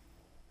wasn't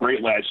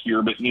great last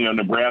year, but,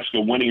 Nebraska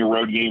winning a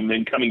road game,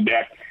 then coming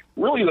back.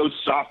 Really, those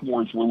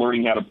sophomores were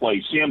learning how to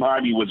play. Sam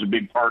Hybe was a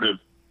big part of,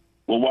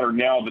 what are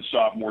now the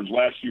sophomores,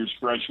 last year's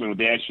freshmen with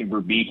Ashton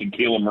Verbeek and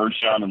Kayla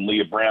Mershon and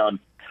Leah Brown,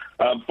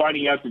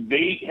 finding out that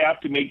they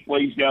have to make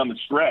plays down the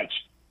stretch.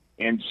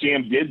 And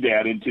Sam did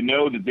that. And to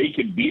know that they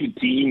could beat a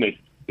team that,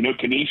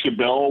 Kenesha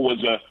Bell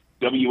was a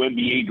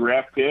WNBA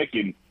draft pick,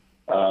 and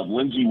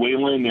Lindsey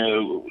Whalen,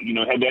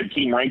 had that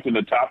team ranked in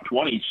the top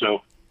 20. So,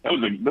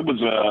 that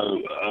was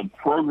a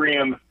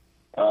program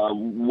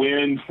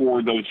win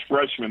for those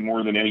freshmen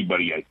more than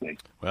anybody, I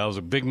think. Well, it was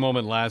a big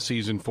moment last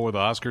season for the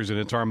Huskers, and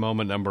it's our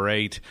moment number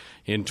 8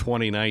 in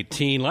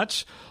 2019.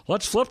 Let's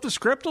flip the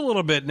script a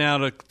little bit now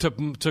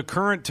to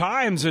current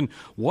times, and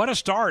what a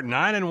start!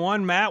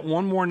 9-1, Matt.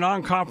 One more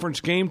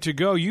non-conference game to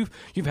go. You've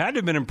had to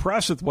have been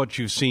impressed with what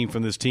you've seen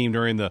from this team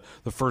during the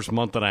first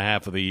month and a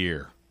half of the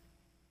year.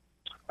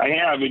 I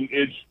have, and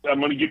I'm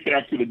going to get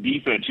back to the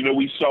defense.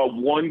 We saw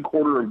 1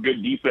 quarter of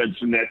good defense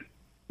in that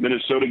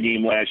Minnesota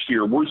game last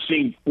year. We're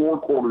seeing 4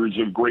 quarters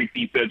of great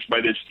defense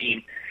by this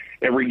team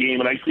every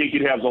game, and I think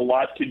it has a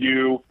lot to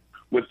do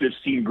with this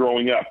team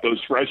growing up. Those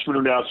freshmen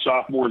are now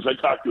sophomores.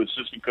 I talked to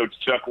assistant coach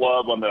Chuck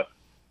Love on the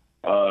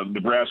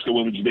Nebraska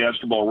Women's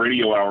Basketball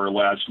Radio Hour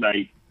last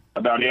night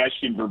about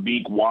Ashton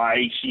Verbeek,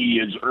 why she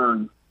has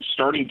earned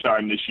starting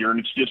time this year, and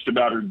it's just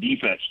about her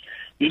defense.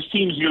 This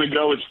team's going to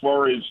go as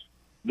far as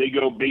they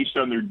go based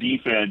on their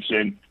defense,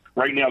 and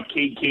right now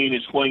Kate Kane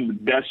is playing the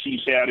best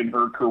she's had in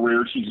her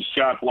career. She's a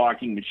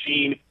shot-blocking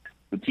machine.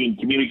 The team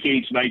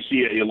communicates.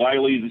 Nysia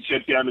Liley is a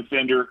shutdown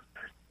defender.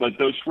 but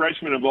those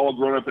freshmen have all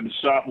grown up into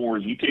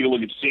sophomores. You take a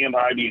look at Sam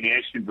Hybee and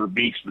Ashton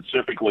Verbeek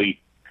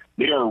specifically.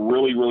 They are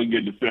really, really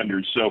good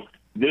defenders. So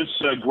this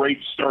great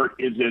start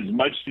is as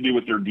much to do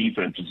with their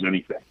defense as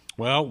anything.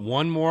 Well,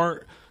 one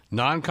more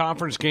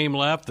non-conference game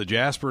left. The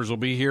Jaspers will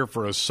be here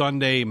for a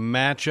Sunday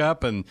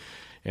matchup, and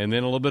then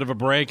a little bit of a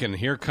break, and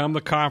here come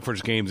the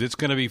conference games. It's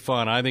going to be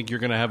fun. I think you're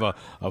going to have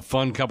a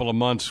fun couple of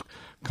months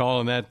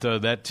calling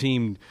that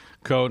team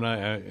code.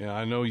 And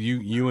I know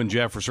you and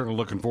Jeff are certainly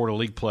looking forward to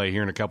league play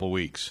here in a couple of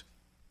weeks.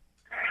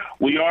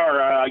 We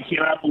are. I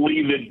cannot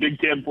believe that Big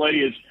Ten play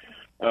is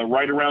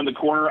right around the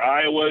corner.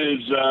 Iowa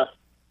is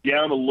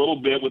down a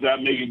little bit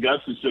without Megan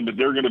Gustafson, but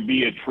they're going to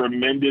be a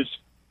tremendous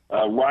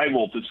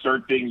rival to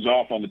start things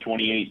off on the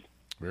 28th.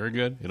 Very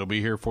good. It'll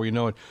be here before you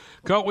know it.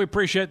 Coach, we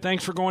appreciate it.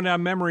 Thanks for going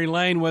down memory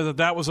lane with it.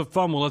 That was a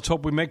fun one. Let's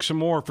hope we make some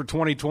more for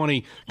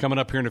 2020 coming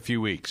up here in a few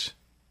weeks.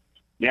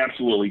 Yeah,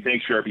 absolutely.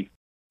 Thanks, Sharpie.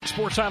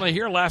 Sports Highlight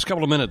here. Last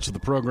couple of minutes of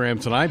the program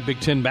tonight. Big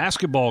Ten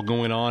basketball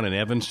going on in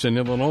Evanston,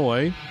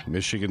 Illinois.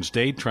 Michigan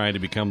State trying to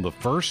become the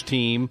first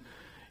team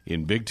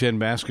in Big Ten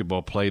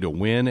basketball play to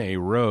win a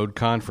road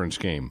conference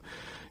game.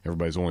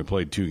 Everybody's only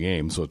played 2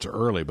 games, so it's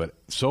early. But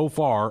so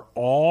far,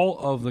 all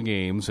of the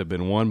games have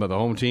been won by the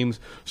home teams.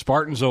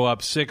 Spartans, though,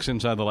 up 6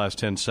 inside the last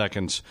 10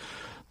 seconds.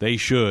 They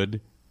should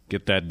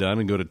get that done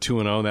and go to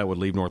 2-0. That would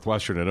leave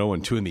Northwestern at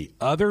 0-2. And the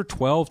other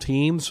 12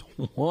 teams,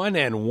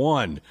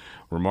 1-1.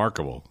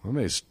 Remarkable. That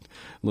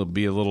may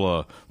be a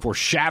little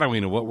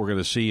foreshadowing of what we're going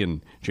to see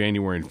in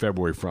January and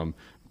February from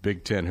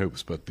Big Ten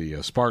hoops, but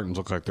the Spartans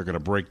look like they're going to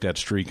break that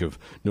streak of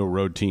no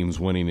road teams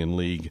winning in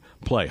league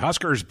play.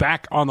 Huskers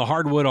back on the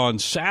hardwood on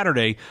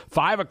Saturday,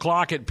 5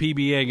 o'clock at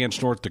PBA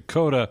against North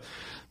Dakota.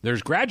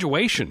 There's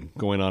graduation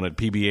going on at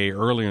PBA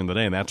earlier in the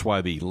day, and that's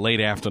why the late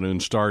afternoon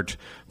start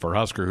for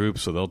Husker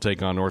hoops. So they'll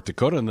take on North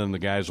Dakota, and then the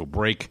guys will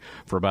break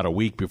for about a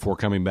week before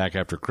coming back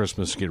after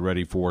Christmas to get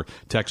ready for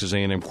Texas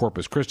A&M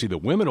Corpus Christi. The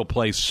women will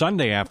play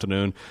Sunday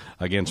afternoon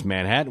against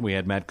Manhattan. We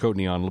had Matt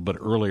Coatney on a little bit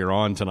earlier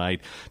on tonight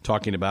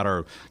talking about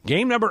our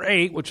game number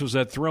 8, which was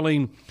that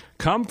thrilling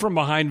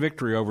come-from-behind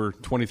victory over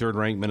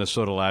 23rd-ranked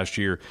Minnesota last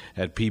year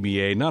at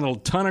PBA. Not a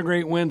ton of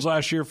great wins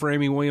last year for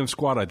Amy Williams'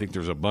 squad. I think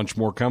there's a bunch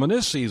more coming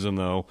this season,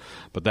 though,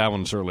 but that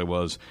one certainly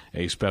was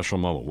a special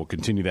moment. We'll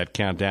continue that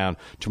countdown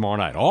tomorrow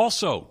night.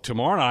 Also,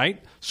 tomorrow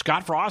night,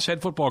 Scott Frost,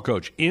 head football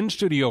coach, in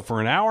studio for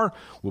an hour.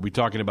 We'll be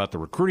talking about the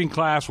recruiting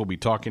class. We'll be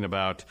talking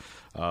about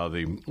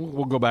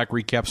we'll go back,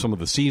 recap some of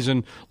the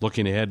season,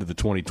 looking ahead to the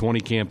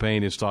 2020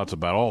 campaign, his thoughts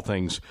about all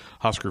things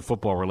Husker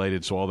football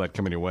related. So all that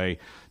coming your way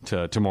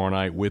to tomorrow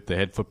night with the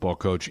head football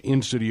coach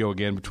in studio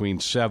again between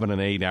 7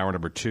 and 8, hour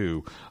number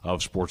 2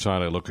 of Sports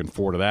Highlight. Looking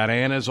forward to that.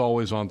 And as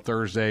always on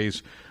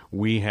Thursdays,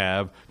 we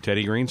have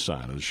Teddy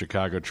Greenstein of the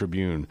Chicago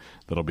Tribune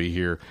that'll be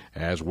here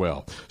as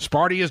well.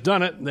 Sparty has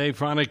done it. They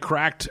finally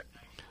cracked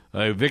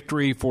a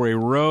victory for a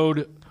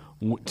road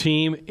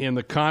team in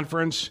the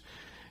conference.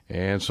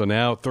 And so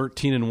now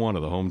 13-1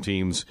 of the home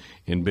teams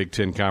in Big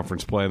Ten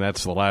conference play. And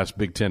that's the last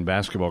Big Ten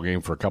basketball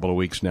game for a couple of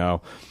weeks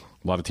now.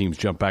 A lot of teams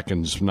jump back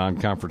into some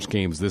non-conference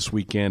games this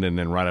weekend and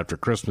then right after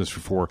Christmas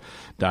before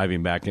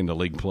diving back into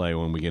league play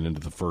when we get into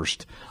the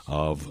first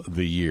of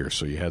the year.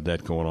 So you had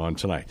that going on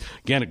tonight.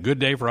 Again, a good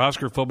day for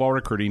Husker football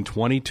recruiting.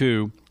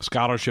 22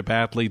 scholarship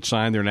athletes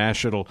signed their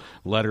national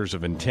letters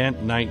of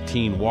intent.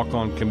 19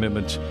 walk-on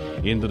commitments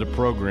into the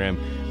program.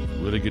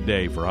 Really good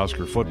day for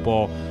Husker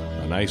football.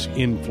 A nice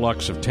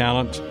influx of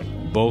talent.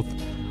 Both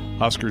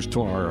Huskers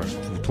are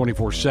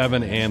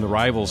 24/7 and the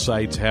rival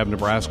sites have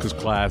Nebraska's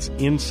class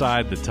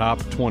inside the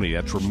top 20.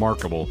 That's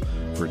remarkable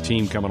for a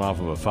team coming off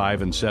of a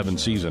 5-7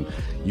 season.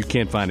 You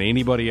can't find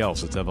anybody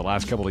else that's had the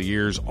last couple of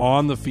years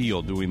on the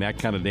field doing that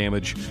kind of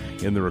damage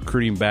in the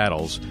recruiting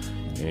battles.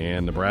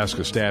 And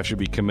Nebraska staff should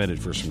be committed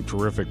for some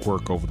terrific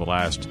work over the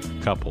last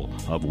couple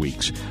of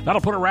weeks. That'll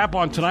put a wrap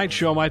on tonight's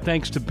show. My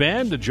thanks to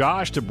Ben, to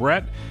Josh, to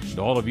Brett, and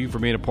to all of you for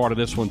being a part of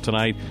this one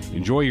tonight.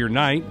 Enjoy your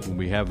night. We'll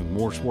be having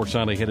more Sports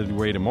Sunday headed your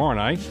way tomorrow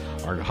night.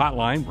 Our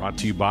hotline brought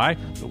to you by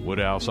the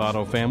Woodhouse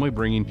Auto family,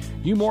 bringing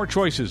you more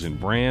choices in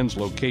brands,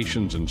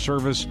 locations, and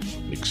service.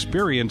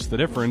 Experience the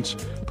difference.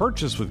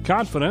 Purchase with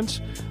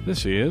confidence.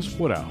 This is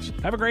Woodhouse.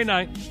 Have a great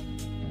night.